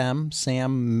SM,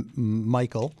 Sam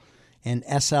Michael, and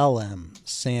SLM,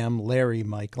 Sam Larry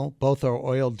Michael. Both are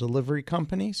oil delivery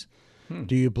companies.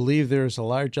 Do you believe there is a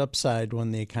large upside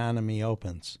when the economy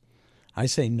opens? I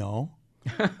say no.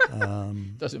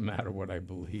 Doesn't matter what I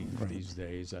believe these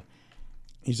days.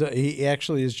 He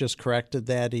actually has just corrected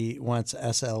that. He wants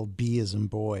SLB as in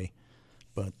boy.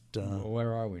 But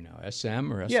where are we now?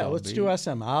 SM or SLB? yeah, let's do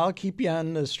SM. I'll keep you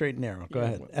on the straight and narrow. Go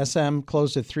ahead. SM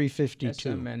closed at 352.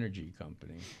 SM Energy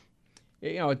Company.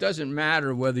 It doesn't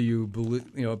matter whether you believe,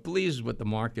 it believes what the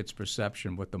market's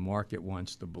perception, what the market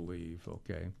wants to believe,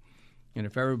 okay? And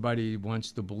if everybody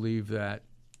wants to believe that,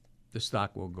 the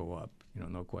stock will go up,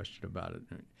 no question about it.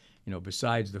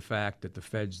 besides the fact that the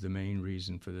Fed's the main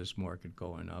reason for this market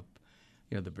going up,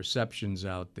 the perceptions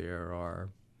out there are,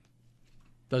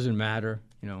 doesn't matter,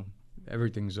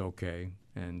 everything's okay.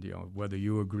 And, whether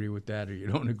you agree with that or you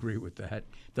don't agree with that,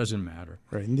 doesn't matter.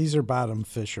 Right, and these are bottom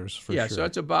fishers for sure. Yeah, so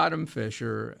it's a bottom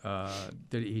fisher.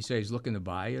 Did he say he's looking to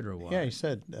buy it or what? Yeah, he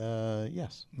said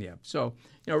yes. Yeah, so,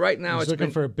 right now He's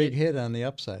looking for a big hit on the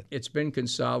upside. It's been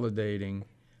consolidating.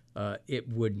 It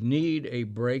would need a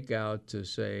breakout to,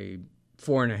 say,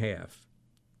 4.5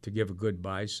 to give a good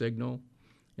buy signal.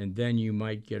 And then you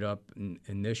might get up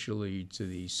initially to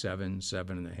the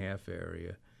 7.5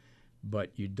 area.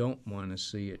 But you don't want to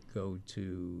see it go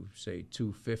to, say,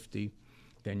 250.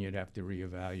 Then you'd have to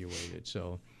reevaluate it.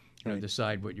 So,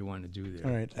 decide what you want to do there.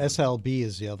 All right, SLB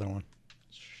is the other one.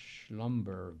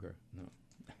 Schlumberger.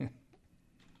 No.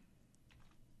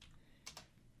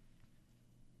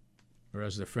 Or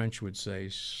as the French would say,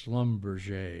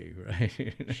 Schlumberger,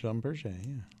 right? Schlumberger,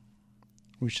 yeah.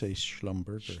 We say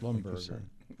Schlumberger. Schlumberger.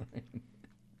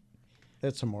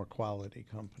 That's a more quality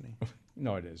company.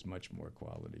 No, it is much more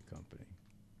quality company.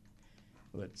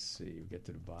 Let's see. We get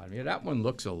to the bottom. Yeah, that one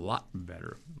looks a lot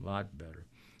better.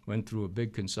 Went through a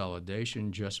big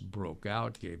consolidation, just broke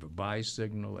out, gave a buy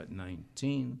signal at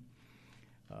 19.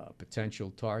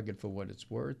 Potential target for what it's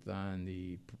worth on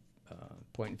the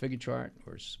point and figure chart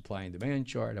or supply and demand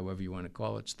chart, however you want to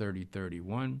call it, it's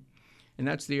 30.31. And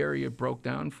that's the area it broke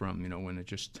down from, when it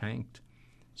just tanked.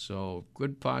 So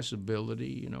good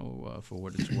possibility, for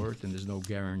what it's worth, and there's no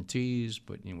guarantees.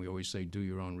 But we always say do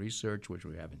your own research, which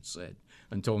we haven't said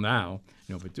until now.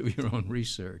 But do your own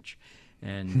research,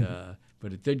 and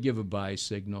but it did give a buy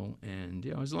signal, and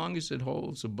as long as it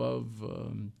holds above,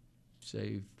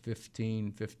 say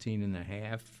 15 and a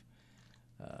half.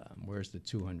 Where's the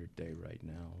 200-day right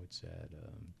now? It's at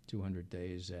 200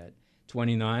 days at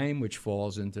 29, which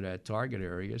falls into that target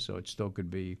area. So it still could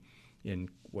be in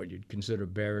what you'd consider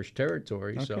bearish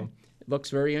territory. Okay. So it looks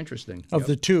very interesting. Of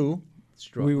the two,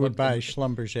 we would buy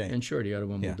Schlumberger. And sure, the other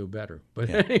one will do better. But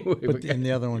anyway. And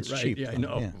the other one's right, cheap. Yeah, I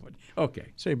know. Yeah.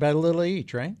 Okay. So you bet a little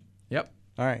each, right? Yep.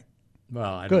 All right.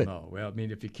 Well, I Good. don't know. Well,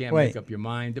 if you can't make up your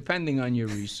mind, depending on your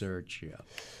research, yeah.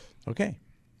 Okay.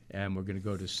 And we're going to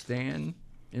go to Stan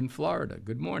in Florida.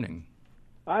 Good morning.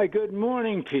 Hi, good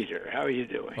morning, Peter. How are you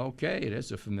doing? Okay,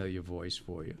 that's a familiar voice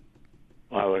for you.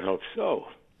 Well, I would hope so.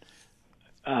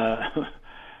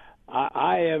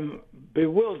 I am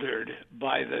bewildered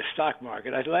by the stock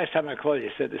market. Last time I called you,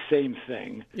 said the same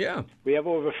thing. Yeah. We have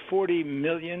over 40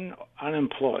 million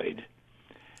unemployed.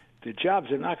 The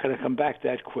jobs are not going to come back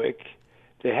that quick.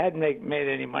 They hadn't made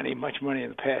any money, much money in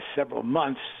the past several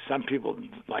months. Some people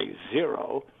like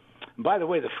zero. And by the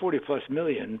way, the 40-plus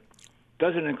million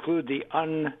doesn't include the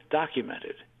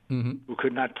undocumented who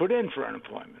could not put in for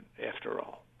unemployment, after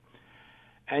all.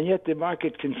 And yet the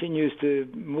market continues to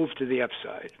move to the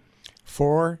upside.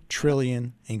 $4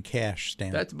 trillion in cash,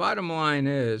 Stan. That's the bottom line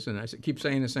is, and I keep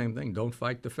saying the same thing, don't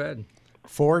fight the Fed.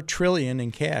 $4 trillion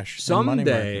in cash.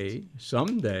 Someday,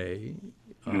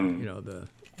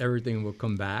 everything will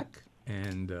come back,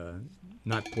 and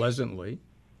not pleasantly,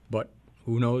 but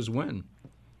who knows when.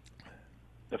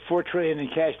 The $4 trillion in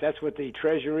cash, that's what the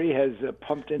Treasury has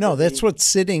pumped into. No, that's what's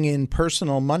sitting in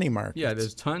personal money markets. Yeah,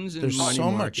 there's tons in there's money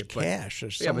so market. Much cash.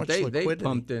 There's so yeah, much but liquidity. they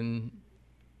pumped in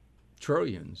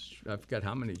trillions. I forget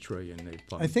how many trillion they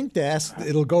pumped. I think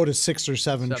it'll go to 6 or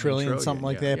 7 trillion, something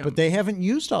like that. Yeah. But they haven't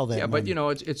used all that money. Yeah,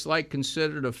 but it's like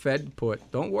considered a Fed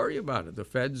put. Don't worry about it. The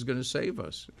Fed's going to save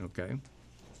us. Okay.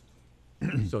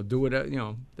 So do it.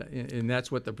 And that's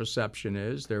what the perception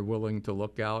is. They're willing to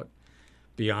look out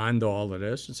beyond all of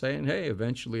this and saying, hey,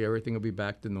 eventually everything will be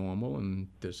back to normal, and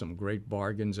there's some great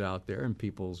bargains out there in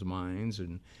people's minds,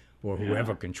 or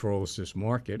whoever controls this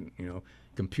market,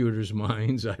 computers'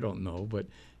 minds, I don't know, but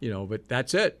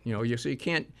that's it. So you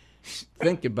can't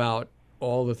think about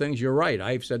all the things. You're right.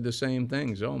 I've said the same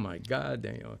things. Oh my God,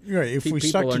 right. If we people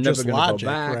stuck are to never just going logic, to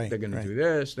go back. right, They're going right. to do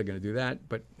this. They're going to do that.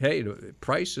 But hey, the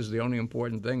price is the only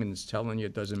important thing, and it's telling you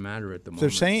it doesn't matter at the moment.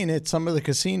 They're saying it. Some of the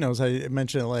casinos, I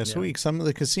mentioned it last week. Some of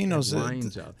the casinos,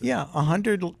 lines out there. Yeah,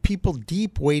 100 people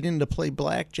deep waiting to play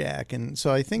blackjack, and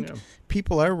so I think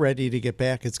people are ready to get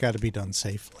back. It's got to be done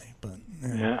safely, but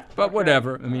But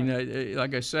whatever. I mean,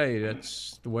 like I say,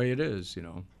 that's the way it is.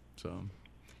 So.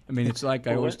 I mean, it's like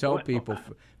I always tell people,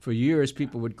 for years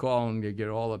people would call and they get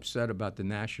all upset about the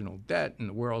national debt and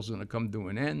the world's going to come to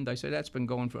an end. I said, that's been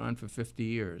going on for 50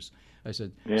 years. I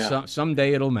said,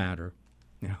 someday it'll matter.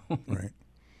 Right.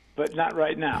 But not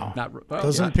right now.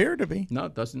 Doesn't appear to be. No,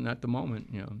 it doesn't at the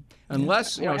moment.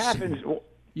 Unless, what happens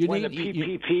when the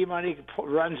PPP money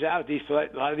runs out, a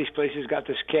lot of these places got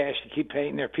this cash to keep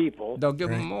paying their people. They'll give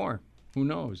them more. Who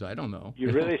knows? I don't know.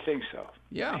 You really think so?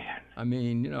 Yeah. Man. I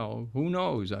mean, who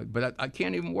knows? But I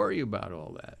can't even worry about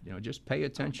all that. Just pay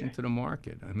attention to the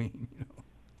market. I mean,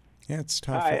 Yeah, it's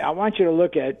tough. I want you to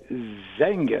look at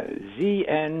Zynga,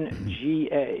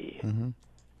 Z-N-G-A. Mm-hmm.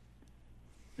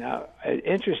 Now,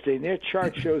 interesting, their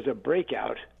chart shows a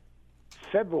breakout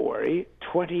February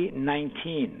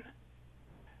 2019.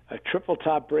 A triple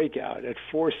top breakout at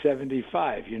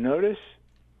 475. You notice?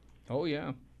 Oh,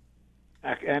 yeah.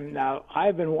 And now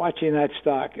I've been watching that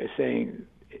stock as saying,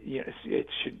 it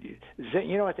should.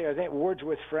 You know what they are? Words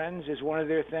with Friends is one of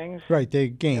their things. Right, they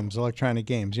games, electronic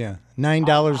games. Yeah,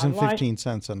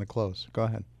 $9.15 on the close. Go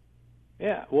ahead.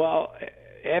 Yeah. Well,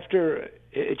 after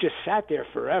it just sat there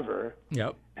forever.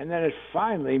 Yep. And then it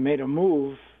finally made a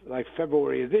move like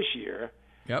February of this year.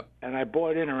 Yep. And I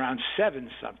bought in around 7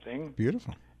 something.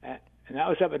 Beautiful. And that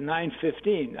was up at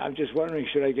 9.15. I'm just wondering,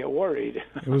 should I get worried?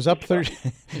 It was up 30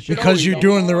 because you're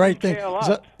doing the right thing.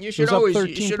 You should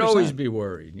always be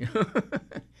worried.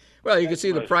 Well, you can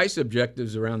see the price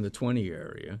objectives around the 20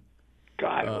 area.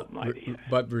 God almighty.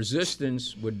 But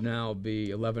resistance would now be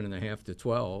 11.5 to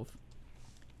 12.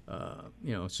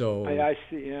 So I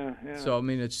see. Yeah. So I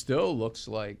mean, it still looks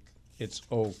like it's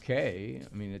okay.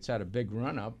 I mean, it's had a big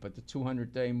run up, but the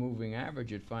 200-day moving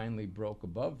average, it finally broke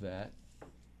above that.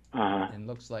 And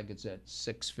looks like it's at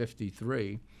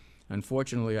 653.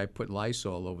 Unfortunately, I put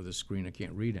Lysol over the screen. I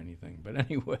can't read anything. But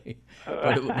anyway,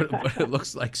 but it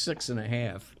looks like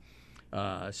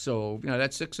 6.5. So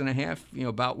that 6.5,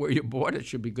 about where you bought it,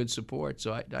 should be good support.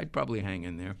 So I'd probably hang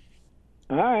in there.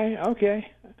 All right,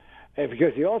 okay.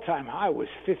 Because the all-time high was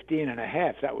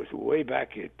 15.5. That was way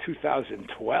back in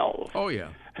 2012. Oh yeah.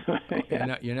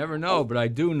 You never know, but I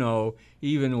do know.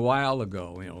 Even a while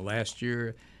ago, last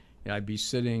year. I'd be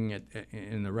sitting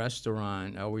in the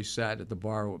restaurant. I always sat at the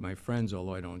bar with my friends,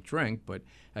 although I don't drink, but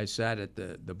I sat at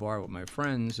the bar with my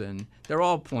friends, and they're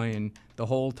all playing the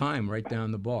whole time right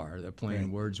down the bar. They're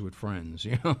playing Words with Friends,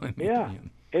 Yeah.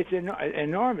 It's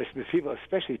enormous, but people,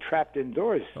 especially trapped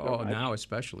indoors. Now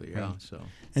especially, yeah. So.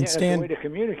 And that's Stan, a way to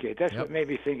communicate. That's what made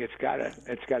me think it's got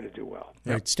to do well.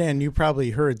 Right, Stan, you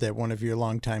probably heard that one of your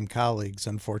longtime colleagues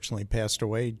unfortunately passed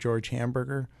away, George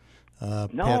Hamburger.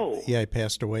 No. He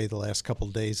passed away the last couple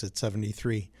of days at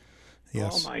 73.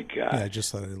 Yes. Oh my God. Yeah, I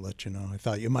just thought I'd let you know. I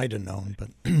thought you might have known, but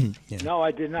yeah. No,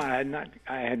 I did not.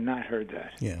 I had not heard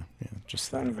that. Yeah. Just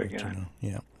Son thought of a I'd let you gun. know.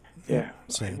 Yeah. Yeah.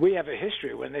 Same. We have a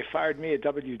history. When they fired me at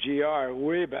WGR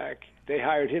way back, they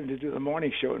hired him to do the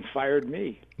morning show and fired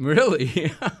me.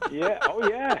 Really? Yeah. Oh,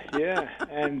 yeah.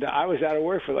 And I was out of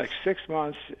work for like 6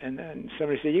 months, and then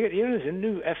somebody said, there's a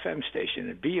new FM station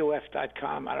at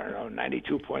BOF.com, I don't know,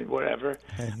 92 point whatever.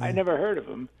 I never heard of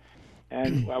them.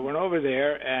 And I went over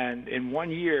there, and in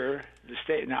 1 year,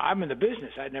 now I'm in the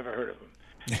business. I'd never heard of them.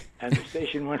 And the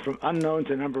station went from unknown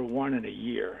to number 1 in a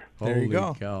year. There you go.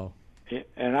 Holy cow.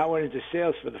 And I went into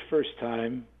sales for the first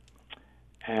time,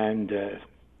 and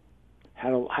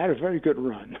had a very good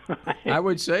run. I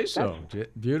would say so.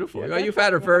 Beautiful. Well, you've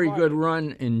had a very good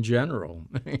run in general.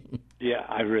 Yeah,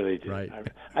 I really did. Right.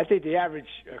 I think the average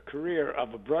career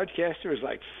of a broadcaster is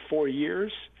like 4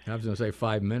 years. I was going to say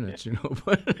 5 minutes,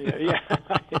 But Yeah.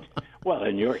 Well,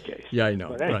 in your case. Yeah, I know.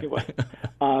 But anyway,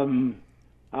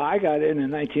 I got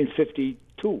in 1952.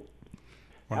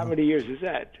 Wow. How many years is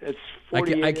that? It's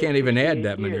 48. I can't even add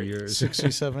that many years.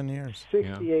 67 years.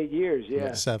 68 years,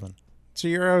 yeah. 7. It's the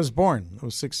year I was born. It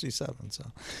was 67.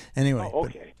 So, anyway. Oh,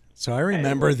 okay. So I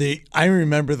remember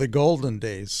the golden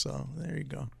days. So there you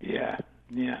go. Yeah.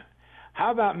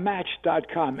 How about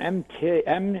Match.com?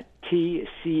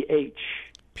 MTCH.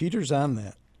 Peter's on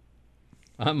that.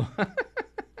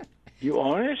 You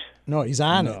own it? No, he's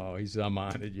on it. No, I'm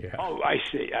on it, yeah. Oh, I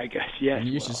see. I guess, yes. And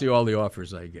you should see all the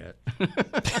offers I get.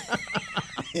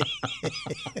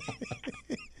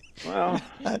 Well,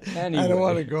 anyway. I don't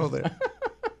want to go there.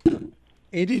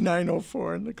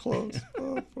 89.04 in the close.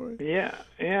 Oh, boy. Yeah.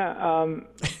 Well,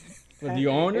 do you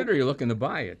own it, or are you looking to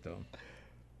buy it, though?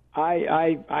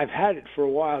 I've had it for a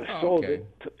while. I sold okay.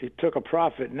 it. It took a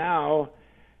profit. Now,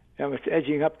 it's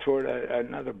edging up toward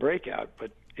another breakout,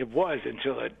 but it was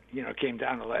until it came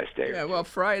down the last day. Yeah, well,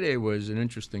 Friday was an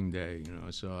interesting day,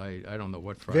 so I don't know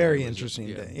what Friday Very was. interesting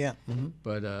day, yeah. Mm-hmm.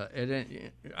 But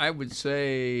I would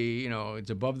say, it's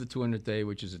above the 200-day,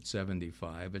 which is at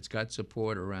 75. It's got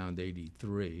support around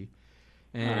 83.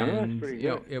 And pretty you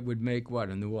know, good. it would make what,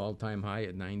 a new all-time high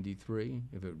at 93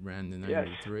 if it ran to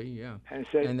 93. Yeah. And it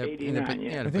says And the 89,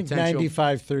 yeah. the I think potential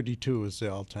 95.32 is the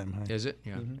all-time high. is it?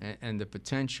 Yeah. And the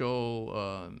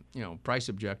potential, price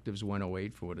objectives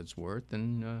 108 for what it's worth,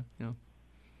 and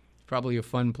probably a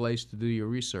fun place to do your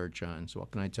research on. So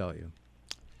what can I tell you?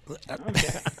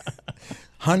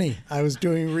 Honey, I was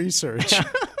doing research.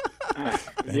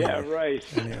 Yeah, right.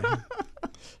 Anyway.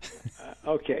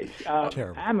 Okay.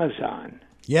 Terrible. Amazon,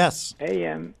 Yes.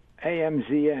 AMZN.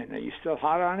 Are you still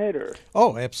hot on it, or?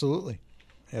 Oh, absolutely.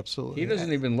 Absolutely. He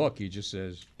doesn't even look. He just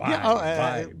says, buy,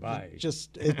 Yeah, buy.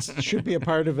 Just it should be a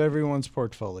part of everyone's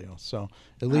portfolio. So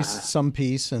at least some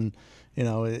piece, and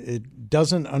it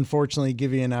doesn't unfortunately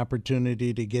give you an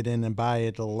opportunity to get in and buy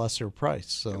it at a lesser price.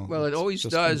 So Well, it it's always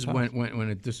just does been tough. when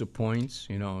it disappoints.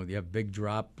 You have big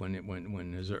drop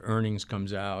when his earnings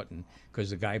comes out, and because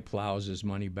the guy plows his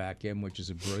money back in, which is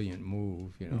a brilliant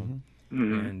move.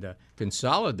 And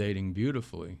consolidating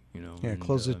beautifully. Yeah, and,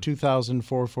 close at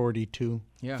 2,442.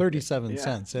 Yeah. 37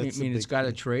 cents. I That's mean, the it's big got a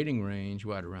thing. trading range,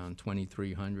 around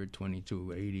 2,300,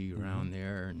 2,280, around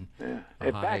there, and a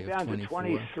It high backed of down to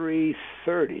 24.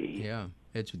 23.30 Yeah,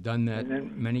 it's done that And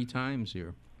then- many times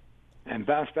here. and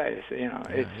bounced back.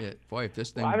 Boy, if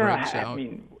this thing I don't know. breaks out, I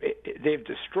mean, they've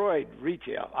destroyed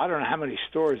retail. I don't know how many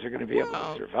stores are going to be able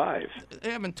Well, to survive.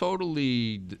 they haven't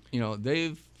totally.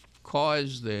 They've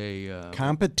caused a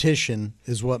Competition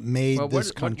is what made well, this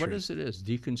what country. is it? Is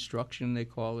deconstruction they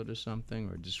call it or something,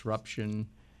 or disruption?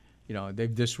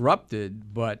 They've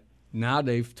disrupted, but now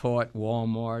they've taught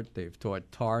Walmart, they've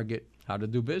taught Target how to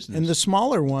do business. And the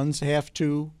smaller ones have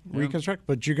to reconstruct,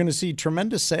 but you're going to see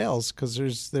tremendous sales because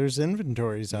there's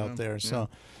inventories out there. So,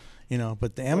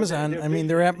 but the Amazon, I mean,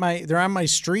 they're on my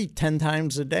street 10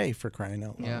 times a day, for crying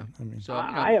out loud. yeah. I mean, So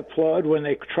I applaud when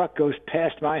the truck goes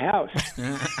past my house.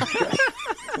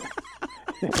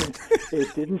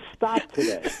 It didn't stop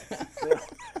today.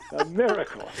 A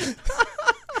miracle.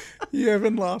 you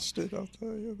haven't lost it, I'll tell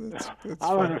you. That's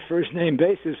I'm on fine. a first-name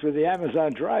basis with the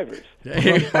Amazon drivers. By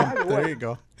the There way, you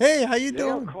go. Hey, how you they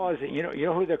are doing? causing, you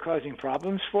know who they're causing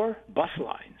problems for? Bus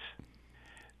lines.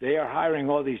 They are hiring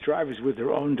all these drivers with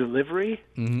their own delivery.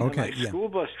 And Okay, like yeah. school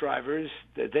bus drivers,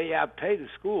 they outpay the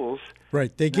schools.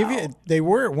 Right. They give No. you. They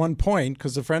were at one point,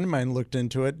 because a friend of mine looked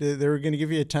into it. They were going to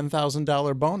give you a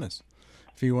 $10,000 bonus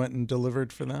if you went and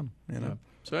delivered for them.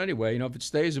 So anyway, if it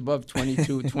stays above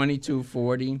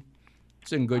 22.40,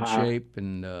 it's in good shape.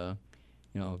 And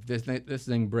if this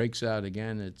thing breaks out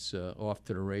again, it's off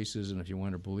to the races. And if you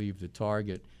want to believe the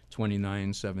target,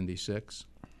 29.76.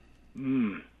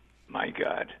 My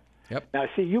God. Yep. Now,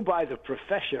 see, you buy the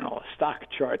professional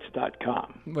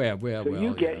stockcharts.com. Well, So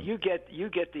you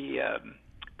get the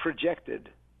projected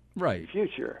right.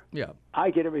 future. Yeah. I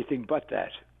get everything but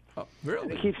that. Oh, They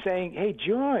really? keep saying, "Hey,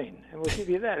 join, and we'll give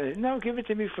you that." I said, no, give it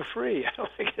to me for free. I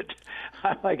like it.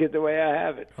 I like it the way I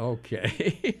have it.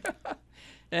 Okay.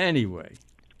 Anyway,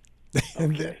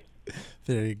 Okay.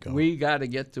 There you go. we got to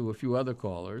get to a few other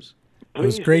callers. It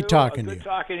was Please great do. talking to Good you.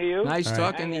 talking to you. Nice All right.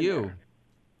 talking Hang to in you.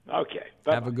 there. Okay.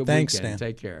 Bye-bye. Have a good Thanks, weekend. Stan.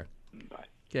 Take care. Bye.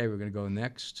 Okay, we're going to go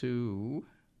next to.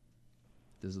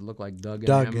 Does it look like Doug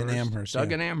Doug in Amherst? in Amherst, Doug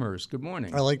yeah. in Amherst. Good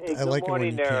morning. I like Hey, I good like it when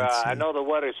morning you there. can't see. I know the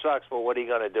weather sucks, but what are you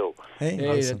going to do? Hey, Hey,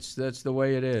 listen, that's the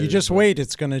way it is. you just But, wait.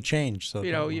 It's going to change. So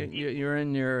You know, don't you, worry. you're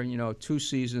in your 2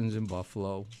 seasons in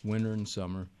Buffalo, winter and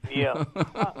summer. Yeah.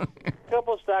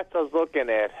 Couple stocks I was looking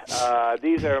at.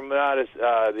 These are not as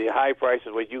the high prices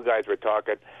what you guys were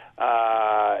talking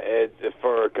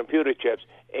for computer chips.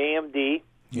 AMD,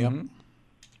 Yep.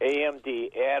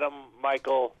 AMD, Adam,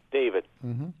 Michael, David.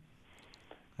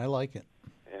 I like it.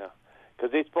 Yeah,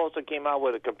 because they supposed to came out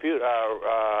with a computer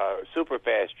super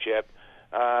fast chip,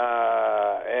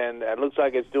 and it looks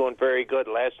like it's doing very good.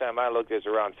 Last time I looked, it's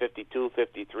around 52,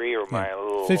 53, or my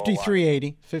little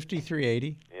 5380.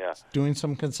 5380. Yeah. Doing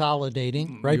some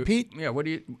consolidating, right, You- Pete? Yeah. What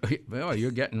do you? Well, you're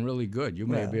getting really good. You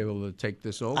may Yeah. be able to take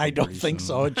this over. I don't pretty think soon.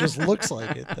 so. It just looks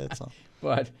like it. That's all.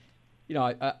 But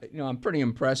I'm pretty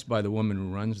impressed by the woman who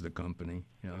runs the company.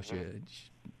 She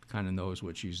kind of knows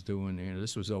what she's doing.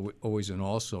 This was always an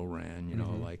also ran.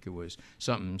 Like it was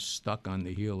something stuck on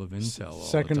the heel of Intel. all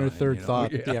Second the or time, third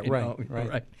thought. Yeah, Yeah, I right, know,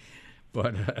 right.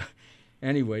 But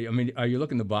anyway, I mean, are you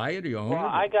looking to buy it or you own Well, it?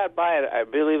 I got by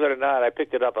it. Believe it or not, I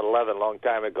picked it up at 11 a long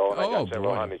time ago, and I Oh, got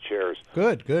several boy. hundred shares.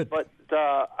 Good, good. But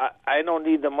I don't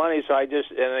need the money, so I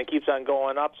just, and it keeps on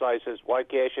going up, so I says, why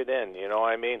cash it in? You know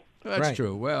what I mean? That's Right.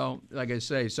 true. Well, like I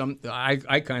say,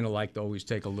 I kind of like to always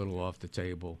take a little off the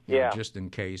table, Yeah. just in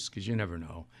case, because you never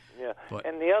know. Yeah. But-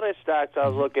 And the other stocks I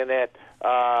was looking at,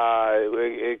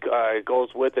 it goes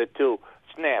with it too.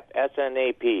 Snap,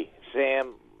 SNAP,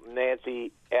 Sam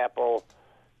Nancy, Apple,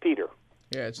 Peter.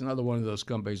 Yeah, it's another one of those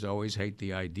companies I always hate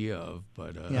the idea of,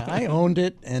 but Yeah, I owned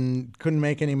it and couldn't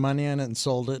make any money on it and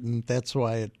sold it, and that's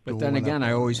why it. But then went again, up.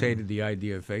 I always hated the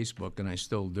idea of Facebook, and I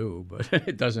still do. But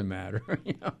it doesn't matter.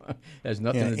 You know, it has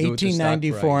nothing to do with the stock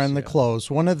 $18.94 price, on the yeah. close.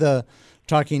 One of the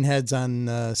talking heads on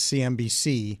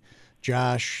CNBC,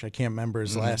 Josh, I can't remember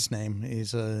his last name.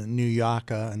 He's a New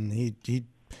Yorker, and he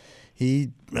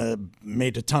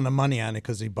made a ton of money on it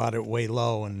because he bought it way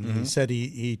low, and he said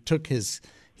he took his.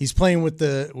 He's playing with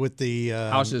the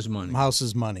House's money.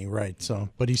 House's money, right? So,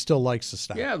 but he still likes the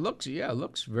stock. Yeah, it looks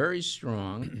very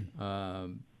strong.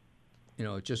 You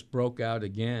know, it just broke out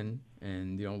again,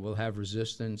 and you know we'll have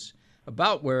resistance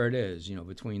about where it is. You know,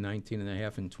 between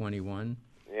 19.5 and 21.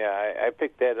 Yeah, I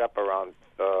picked that up around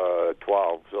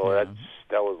 12, so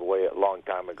that was way a long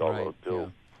time ago, Right, though, too. yeah.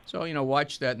 So you know,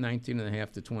 watch that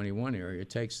 19.5 to 21 area.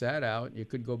 It takes that out. You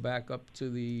could go back up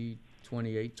to the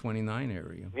 28, 29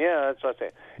 area. Yeah, that's what I'm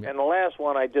saying. And the last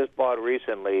one I just bought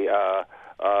recently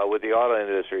with the auto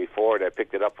industry, Ford, I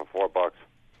picked it up for $4.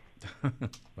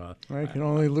 Well, Right, you can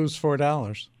only lose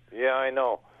 $4. Yeah, I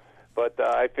know. But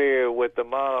I figure with the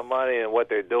amount of money and what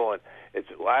they're doing,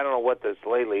 I don't know what this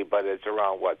lately, but it's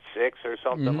around, 6 or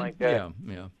something like that?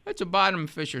 yeah. It's a bottom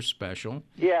Fisher special.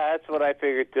 Yeah, that's what I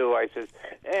figured, too. I says,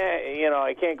 you know,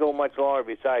 I can't go much longer.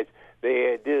 Besides,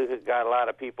 they do got a lot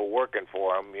of people working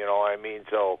for them, you know what I mean?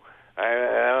 So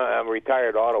I'm a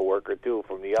retired auto worker, too,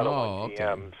 from the other one,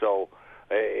 GM. Okay. So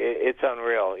it's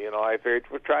unreal. You know, I figured,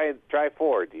 try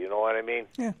Ford, you know what I mean?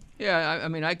 Yeah, I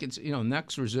mean, I could, you know,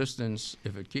 next resistance,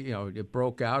 if it, you know, it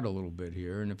broke out a little bit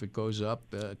here, and if it goes up,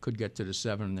 it could get to the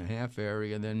 7.5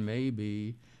 area, then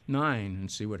maybe 9,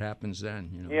 and see what happens then.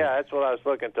 You know. Yeah, that's what I was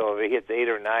looking to. If it hits 8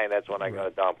 or 9, that's when I'm going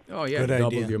to dump. Oh yeah, Good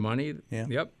double idea. your money. Yeah.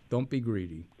 Yep. Don't be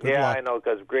greedy. Yeah, luck. I know,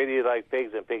 because greedy like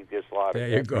pigs and pigs get slaughtered. There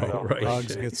you go. So- Right.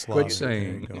 Dogs get slaughtered. Good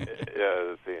saying. There you go. Yeah,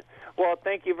 that's it. Well,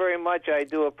 thank you very much. I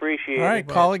do appreciate All right, it.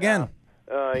 call again.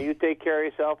 You take care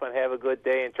of yourself and have a good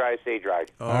day and try to stay dry.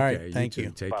 Okay, right, thank too. you.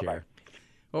 Take Bye-bye. care.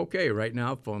 Okay, right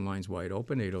now, phone line's wide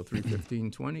open,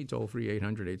 803-1520, toll-free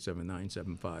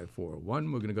 800-879-7541. We're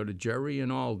going to go to Jerry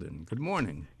in Alden. Good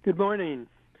morning. Good morning.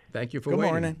 Thank you for Good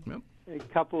waiting. morning. Yep. A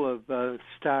couple of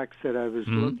stocks that I was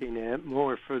looking at,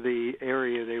 more for the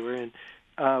area they were in.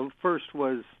 First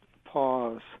was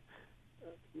PAWS,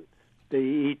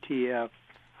 the ETF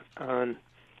on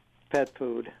pet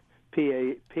food,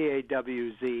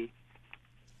 PAWZ.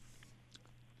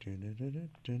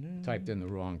 Typed in the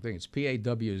wrong thing. It's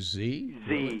P-A-W-Z?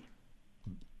 Z.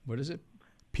 What is it?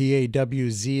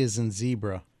 PAWZ is in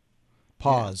zebra.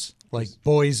 Pause. Like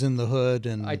Boys in the Hood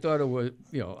and I thought it was,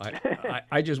 you know,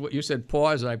 I just, what you said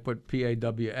pause, I put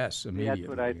P-A-W-S immediately. That's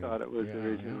what I thought it was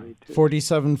originally, too.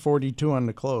 47.42 on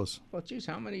the close. Well, geez,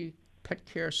 how many pet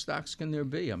care stocks can there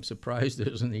be? I'm surprised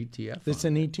there's an ETF. It's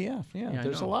on an it. ETF. Yeah, Yeah, I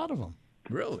there's a know. lot of them.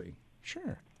 Really?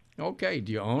 Sure. Okay,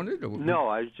 do you own it? Or, No,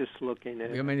 I was just looking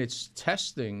at I mean, it's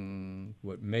testing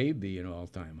what may be an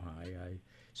all-time high.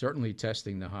 Certainly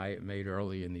testing the high it made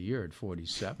early in the year at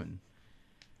 47.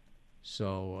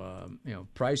 So, you know,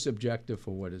 price objective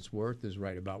for what it's worth is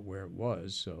right about where it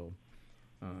was. So,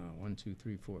 1, 2,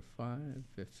 3, 4, 5,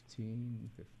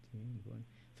 15, 20,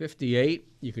 58,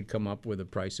 you could come up with a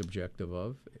price objective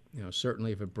of. You know,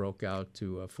 certainly if it broke out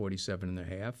to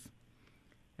 47.5.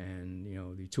 And, you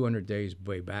know, the 200 days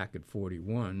way back at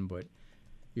 41, but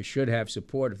you should have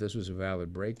support if this was a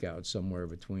valid breakout somewhere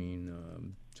between,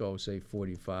 so say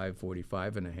 45,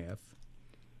 45.5.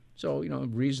 So, you know,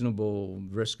 reasonable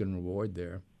risk and reward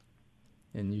there.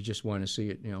 And you just want to see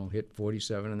it, you know, hit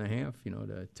 47.5, you know,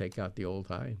 to take out the old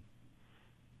high.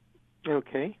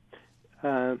 Okay.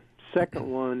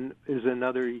 Second one is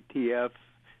another ETF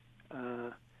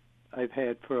I've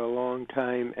had for a long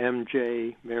time,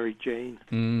 MJ, Mary Jane.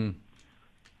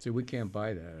 See, we can't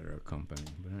buy that at our company,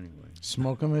 but anyway.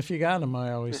 Smoke them if you got them,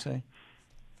 I always say.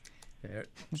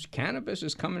 Cannabis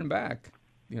is coming back.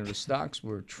 You know, the stocks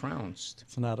were trounced.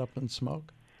 It's not up in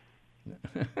smoke.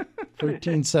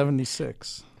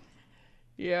 1376.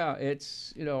 Yeah,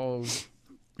 it's, you know,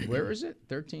 where is it?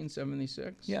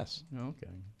 1376? Yes. Okay.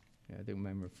 Yeah, I didn't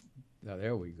remember. Oh,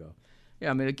 there we go. Yeah,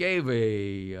 I mean, it gave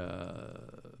a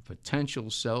potential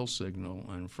sell signal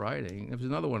on Friday. There was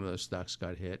another one of those stocks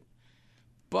got hit.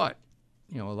 But,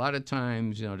 you know, a lot of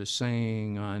times, you know, the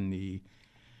saying on the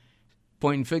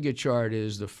point and figure chart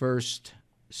is the first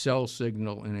sell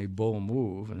signal in a bull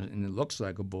move, and it looks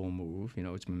like a bull move, you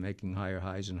know, it's been making higher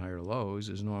highs and higher lows,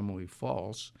 is normally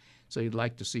false. So you'd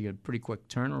like to see a pretty quick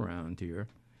turnaround here.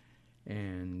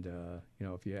 And, you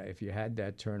know, if you had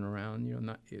that turnaround, you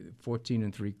know,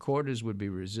 14 3/4 would be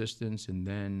resistance, and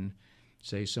then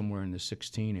say somewhere in the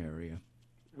 16 area.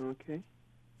 Okay.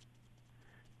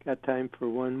 Got time for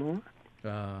one more?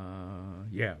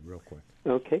 Yeah, real quick.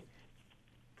 Okay.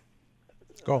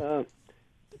 Go.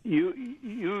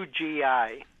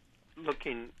 UGI,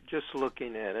 just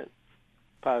looking at it,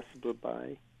 possible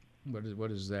buy.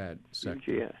 What is that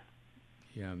sector? UGI.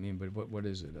 Yeah, I mean, but what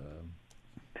is it?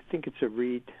 I think it's a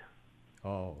REIT.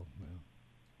 Oh, well.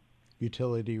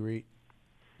 Utility REIT,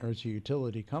 or it's a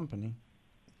utility company.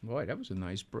 Boy, that was a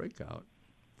nice breakout.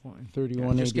 Boy.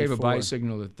 31.84. Just gave a buy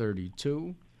signal at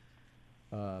 32.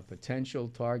 Potential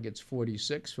targets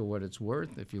 46 for what it's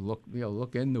worth. If you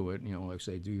look into it, like I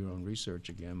say, do your own research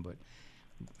again. But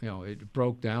it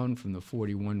broke down from the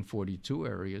 41, 42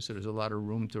 area, so there's a lot of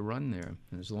room to run there.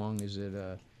 And as long as it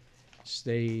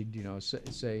stayed,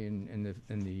 say in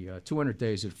the 200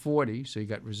 days at 40, so you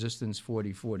got resistance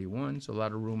 40, 41, so a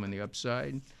lot of room on the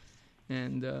upside.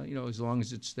 And as long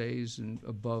as it stays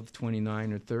above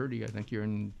 29 or 30, I think you're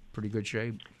in pretty good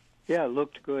shape. Yeah, it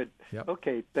looked good. Yep.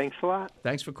 Okay, thanks a lot.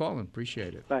 Thanks for calling.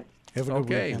 Appreciate it. Bye. Have a good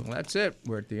Okay, weekend. well, that's it.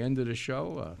 We're at the end of the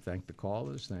show. Thank the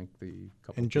callers. Thank the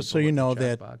couple And just so people you in the know, chat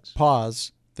that box.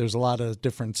 pause, there's a lot of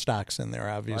different stocks in there,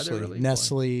 obviously. really?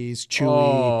 Nestle's, Chewy.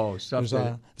 Oh, stuff there's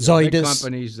that big Zoidus.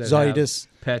 companies that Zoidus.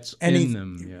 have pets any- in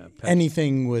them. Yeah, pets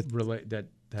anything with that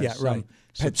has Yeah, some right.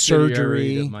 Pet subsidiary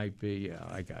surgery. that might be. Yeah,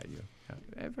 I got you.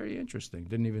 Yeah, very interesting.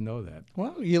 Didn't even know that.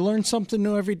 Well, you learn something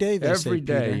new every day. They say, Every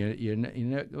day,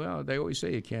 Peter. well, they always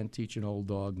say you can't teach an old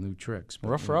dog new tricks. But,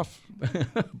 Rough.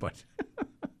 But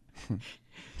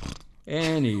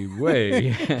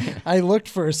anyway, I looked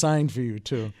for a sign for you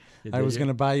too. Yeah, I did was you? going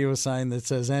to buy you a sign that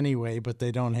says "anyway," but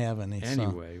they don't have any. so.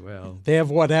 Anyway, well, They have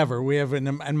whatever. We have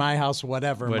in my house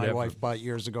whatever. My Whatever. wife bought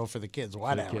years ago for the kids.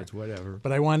 Whatever. kids, whatever.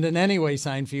 But I wanted an anyway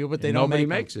sign for you, but they And don't nobody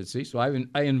make makes it. See, so I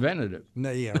invented it. them.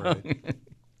 No, yeah, right.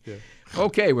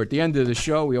 Okay, we're at the end of the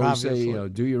show. We always Obviously. say,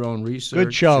 do your own research.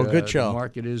 Good show, good show. The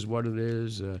market is what it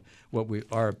is.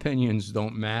 Our opinions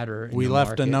don't matter. in We the left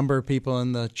market. a number of people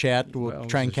in the chat. We'll Well,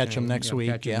 try and it's a catch them shame. next week.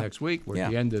 Catch 'em Yeah. next week. We're Yeah.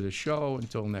 at the end of the show.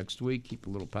 Until next week, keep a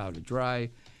little powder dry.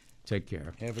 Take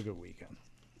care. Have a good weekend.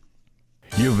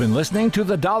 You've been listening to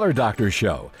The Dollar Doctor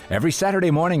Show. Every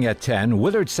Saturday morning at 10,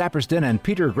 Willard Saperston and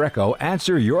Peter Greco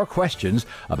answer your questions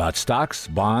about stocks,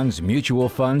 bonds, mutual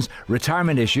funds,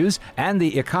 retirement issues, and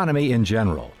the economy in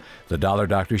general. The Dollar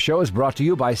Doctor Show is brought to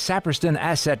you by Saperston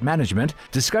Asset Management.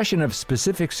 Discussion of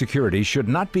specific securities should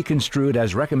not be construed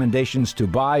as recommendations to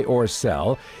buy or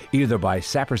sell, either by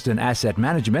Saperston Asset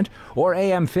Management or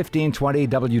AM 1520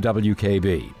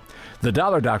 WWKB. The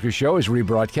Dollar Doctor Show is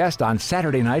rebroadcast on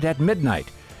Saturday night at midnight.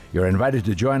 You're invited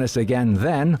to join us again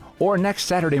then or next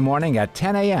Saturday morning at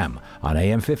 10 a.m. on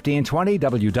AM 1520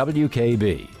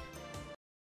 WWKB.